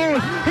from goal.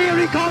 Here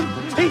he comes.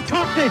 He's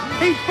 30.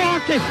 He's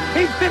 40.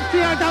 He's 50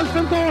 yards out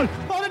from goal.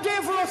 What a day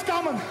for us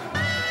coming.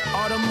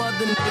 All the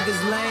mother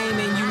niggas lame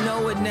and you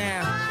know it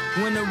now.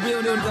 When the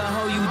real nigga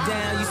hold you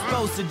down, you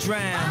supposed to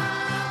drown.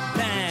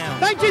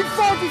 Bam.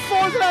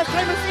 1944 is the last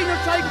time a senior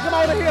try to come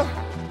out of here.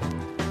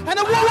 And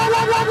a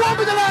one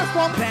with the last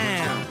one.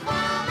 Bam.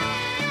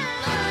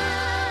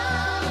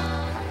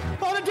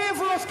 What a day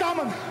for us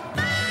coming.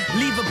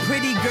 Leave a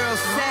pretty girl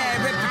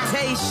sad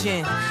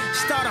reputation.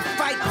 Start a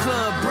fight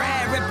club,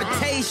 Brad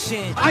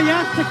reputation. I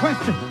asked the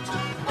question.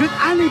 Does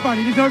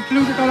anybody deserve to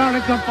lose at the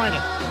Ireland Club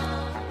final?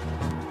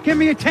 Give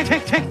me a text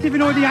if you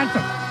know the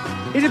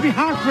answer. It'll be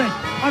heartbreak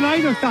on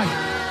either side.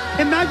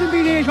 Imagine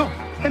being 8 up.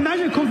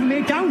 Imagine coming from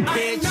 8 down.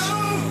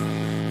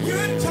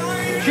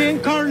 Shane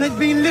Curran has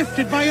been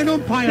lifted by an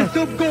umpire,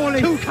 sub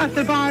goalie, 2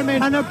 Castle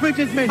barmen and a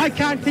British man. I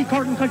can't see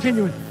Curran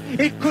continuing.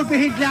 It could be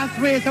his last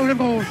race out of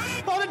goal.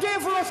 What a day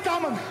for us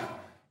coming.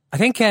 I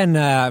think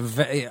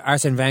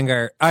Arsene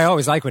Wenger, I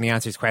always like when he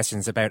answers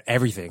questions about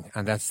everything,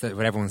 and that's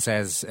what everyone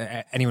says.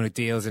 Anyone who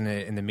deals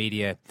in the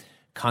media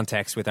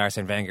context with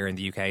Arsene Wenger in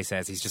the UK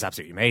says he's just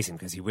absolutely amazing,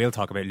 because he will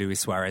talk about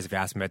Luis Suarez if you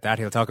ask him about that.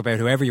 He'll talk about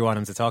whoever you want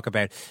him to talk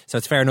about. So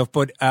it's fair enough.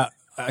 But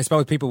I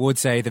suppose people would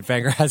say that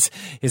Wenger has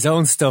his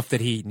own stuff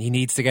that he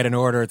needs to get in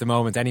order at the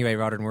moment anyway,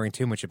 rather than worrying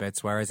too much about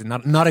Suarez. And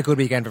not a good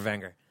weekend for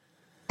Wenger.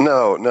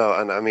 No,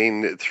 and I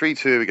mean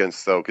 3-2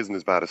 against Stoke isn't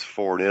as bad as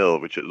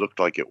 4-0, which it looked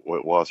like it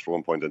was for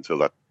one point until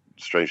that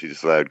strangely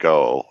disallowed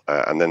goal,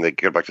 and then they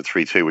get back to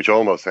 3-2, which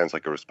almost sounds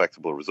like a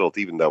respectable result,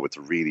 even though it's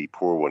a really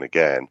poor one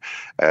again.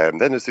 Then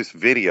there's this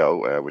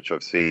video which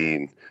I've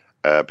seen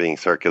being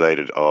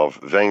circulated of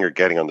Wenger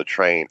getting on the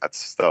train at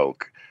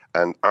Stoke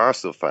and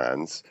Arsenal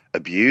fans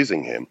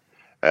abusing him,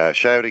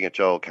 shouting at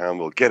Joel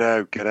Campbell, get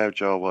out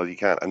Joel while you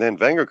can. And then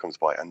Wenger comes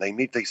by and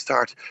they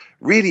start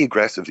really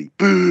aggressively,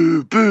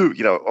 boo, boo,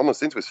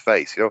 almost into his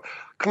face,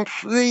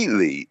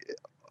 completely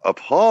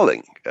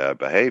appalling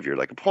behaviour,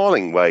 like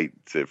appalling way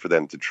for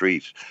them to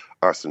treat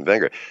Arsene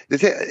Wenger.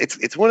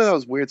 It's one of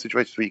those weird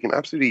situations where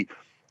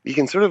you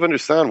can sort of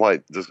understand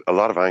why there's a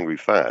lot of angry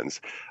fans.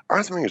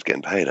 Arsene Wenger's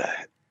getting paid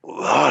a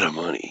lot of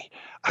money,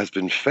 has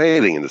been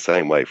failing in the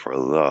same way for a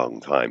long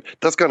time.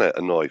 That's going to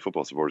annoy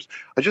football supporters.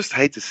 I just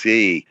hate to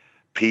see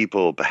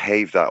people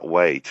behave that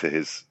way to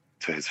his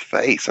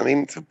face. I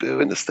mean, to boo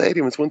in the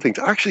stadium is one thing.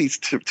 To actually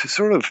to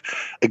sort of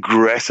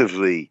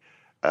aggressively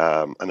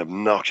and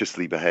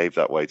obnoxiously behave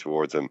that way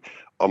towards him,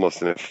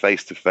 almost in a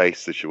face-to-face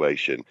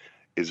situation,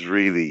 it's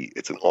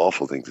an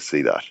awful thing to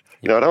see that.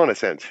 I don't want to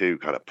sound too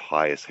kind of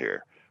pious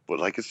here, but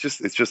like it's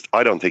just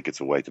I don't think it's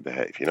a way to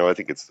behave. I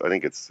think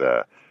it's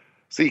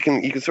so you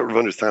can sort of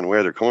understand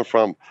where they're coming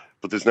from,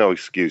 but there's no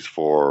excuse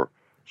for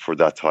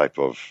that type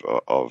of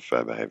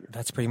behaviour.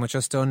 That's pretty much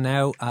us done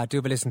now. Do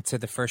have a listen to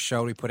the first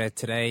show we put out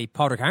today.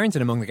 Padraig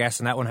Harrington among the guests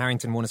on that one.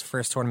 Harrington won his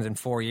first tournament in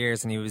 4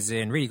 years and he was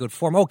in really good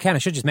form. Oh, Ken, I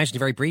should just mention it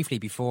very briefly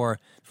before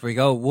we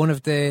go. One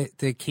of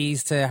the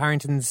keys to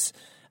Harrington's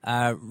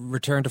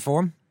return to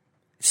form,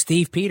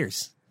 Steve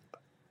Peters.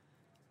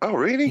 Oh,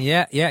 really?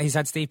 Yeah, he's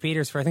had Steve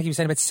Peters for, I think he was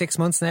saying, about 6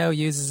 months now,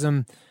 uses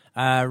him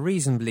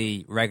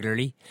reasonably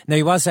regularly. Now,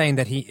 he was saying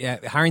that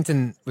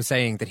Harrington was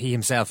saying that he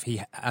himself,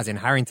 as in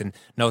Harrington,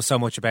 knows so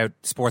much about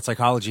sports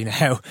psychology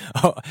now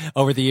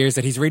over the years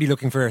that he's really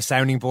looking for a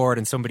sounding board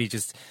and somebody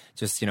just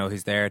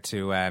who's there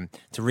to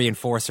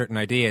reinforce certain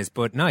ideas.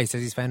 But no, he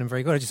says he's found him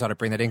very good. I just thought I'd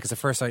bring that in because the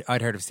first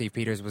I'd heard of Steve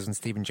Peters was when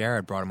Stephen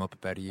Gerrard brought him up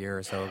about a year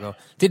or so ago.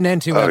 Didn't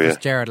end too well with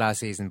Gerrard last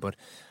season, but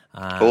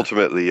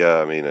ultimately,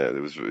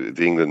 it was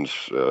the England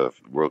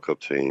World Cup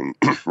team.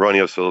 Ronnie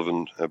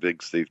O'Sullivan, a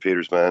big Steve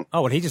Peters man.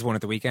 Oh, well, he just won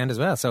at the weekend as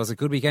well, so it was a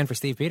good weekend for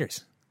Steve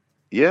Peters.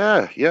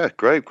 Yeah,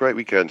 great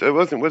weekend.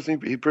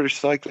 Wasn't he British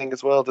cycling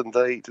as well? Didn't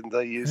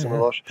they use him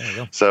a lot?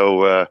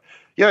 So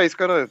he's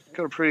got a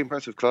pretty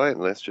impressive client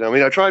list. You know, I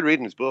mean, I tried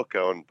reading his book,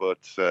 Owen, but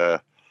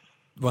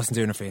wasn't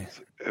doing it for you.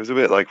 It was a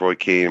bit like Roy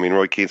Keane. I mean,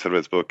 Roy Keane said about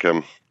his book.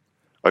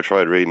 I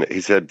tried reading it.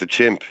 He said the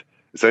chimp.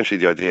 Essentially,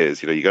 the idea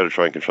is, you got to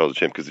try and control the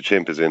chimp because the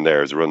chimp is in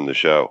there as running the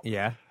show.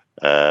 Yeah.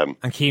 And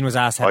Keane was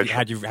asked, have you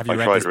read this book?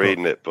 I tried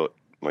reading it, but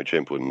my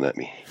chimp wouldn't let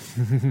me.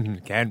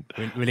 Ken,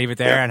 we'll leave it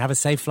there and have a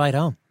safe flight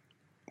home.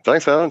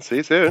 Thanks, Alan. See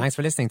you soon. Thanks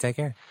for listening. Take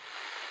care.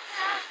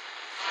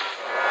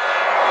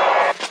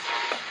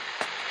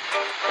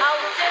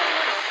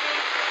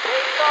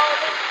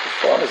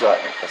 What is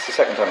that? That's the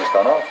second time it's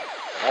gone off.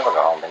 They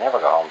never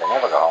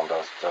go home,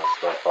 those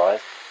boys.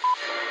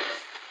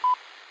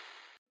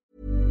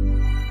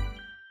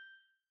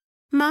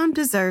 Mom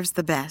deserves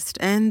the best,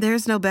 and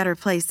there's no better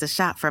place to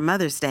shop for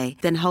Mother's Day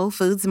than Whole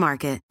Foods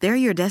Market. They're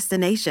your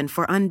destination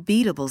for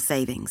unbeatable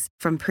savings,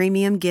 from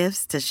premium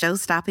gifts to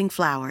show-stopping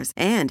flowers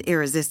and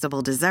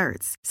irresistible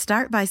desserts.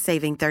 Start by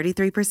saving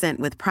 33%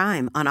 with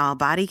Prime on all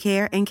body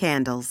care and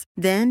candles.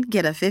 Then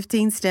get a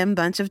 15-stem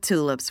bunch of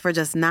tulips for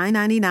just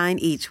 $9.99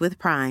 each with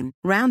Prime.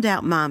 Round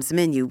out Mom's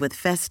menu with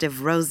festive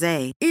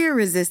rosé,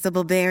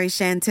 irresistible berry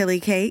chantilly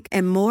cake,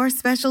 and more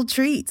special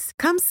treats.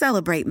 Come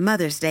celebrate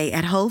Mother's Day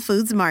at Whole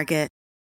Foods Market.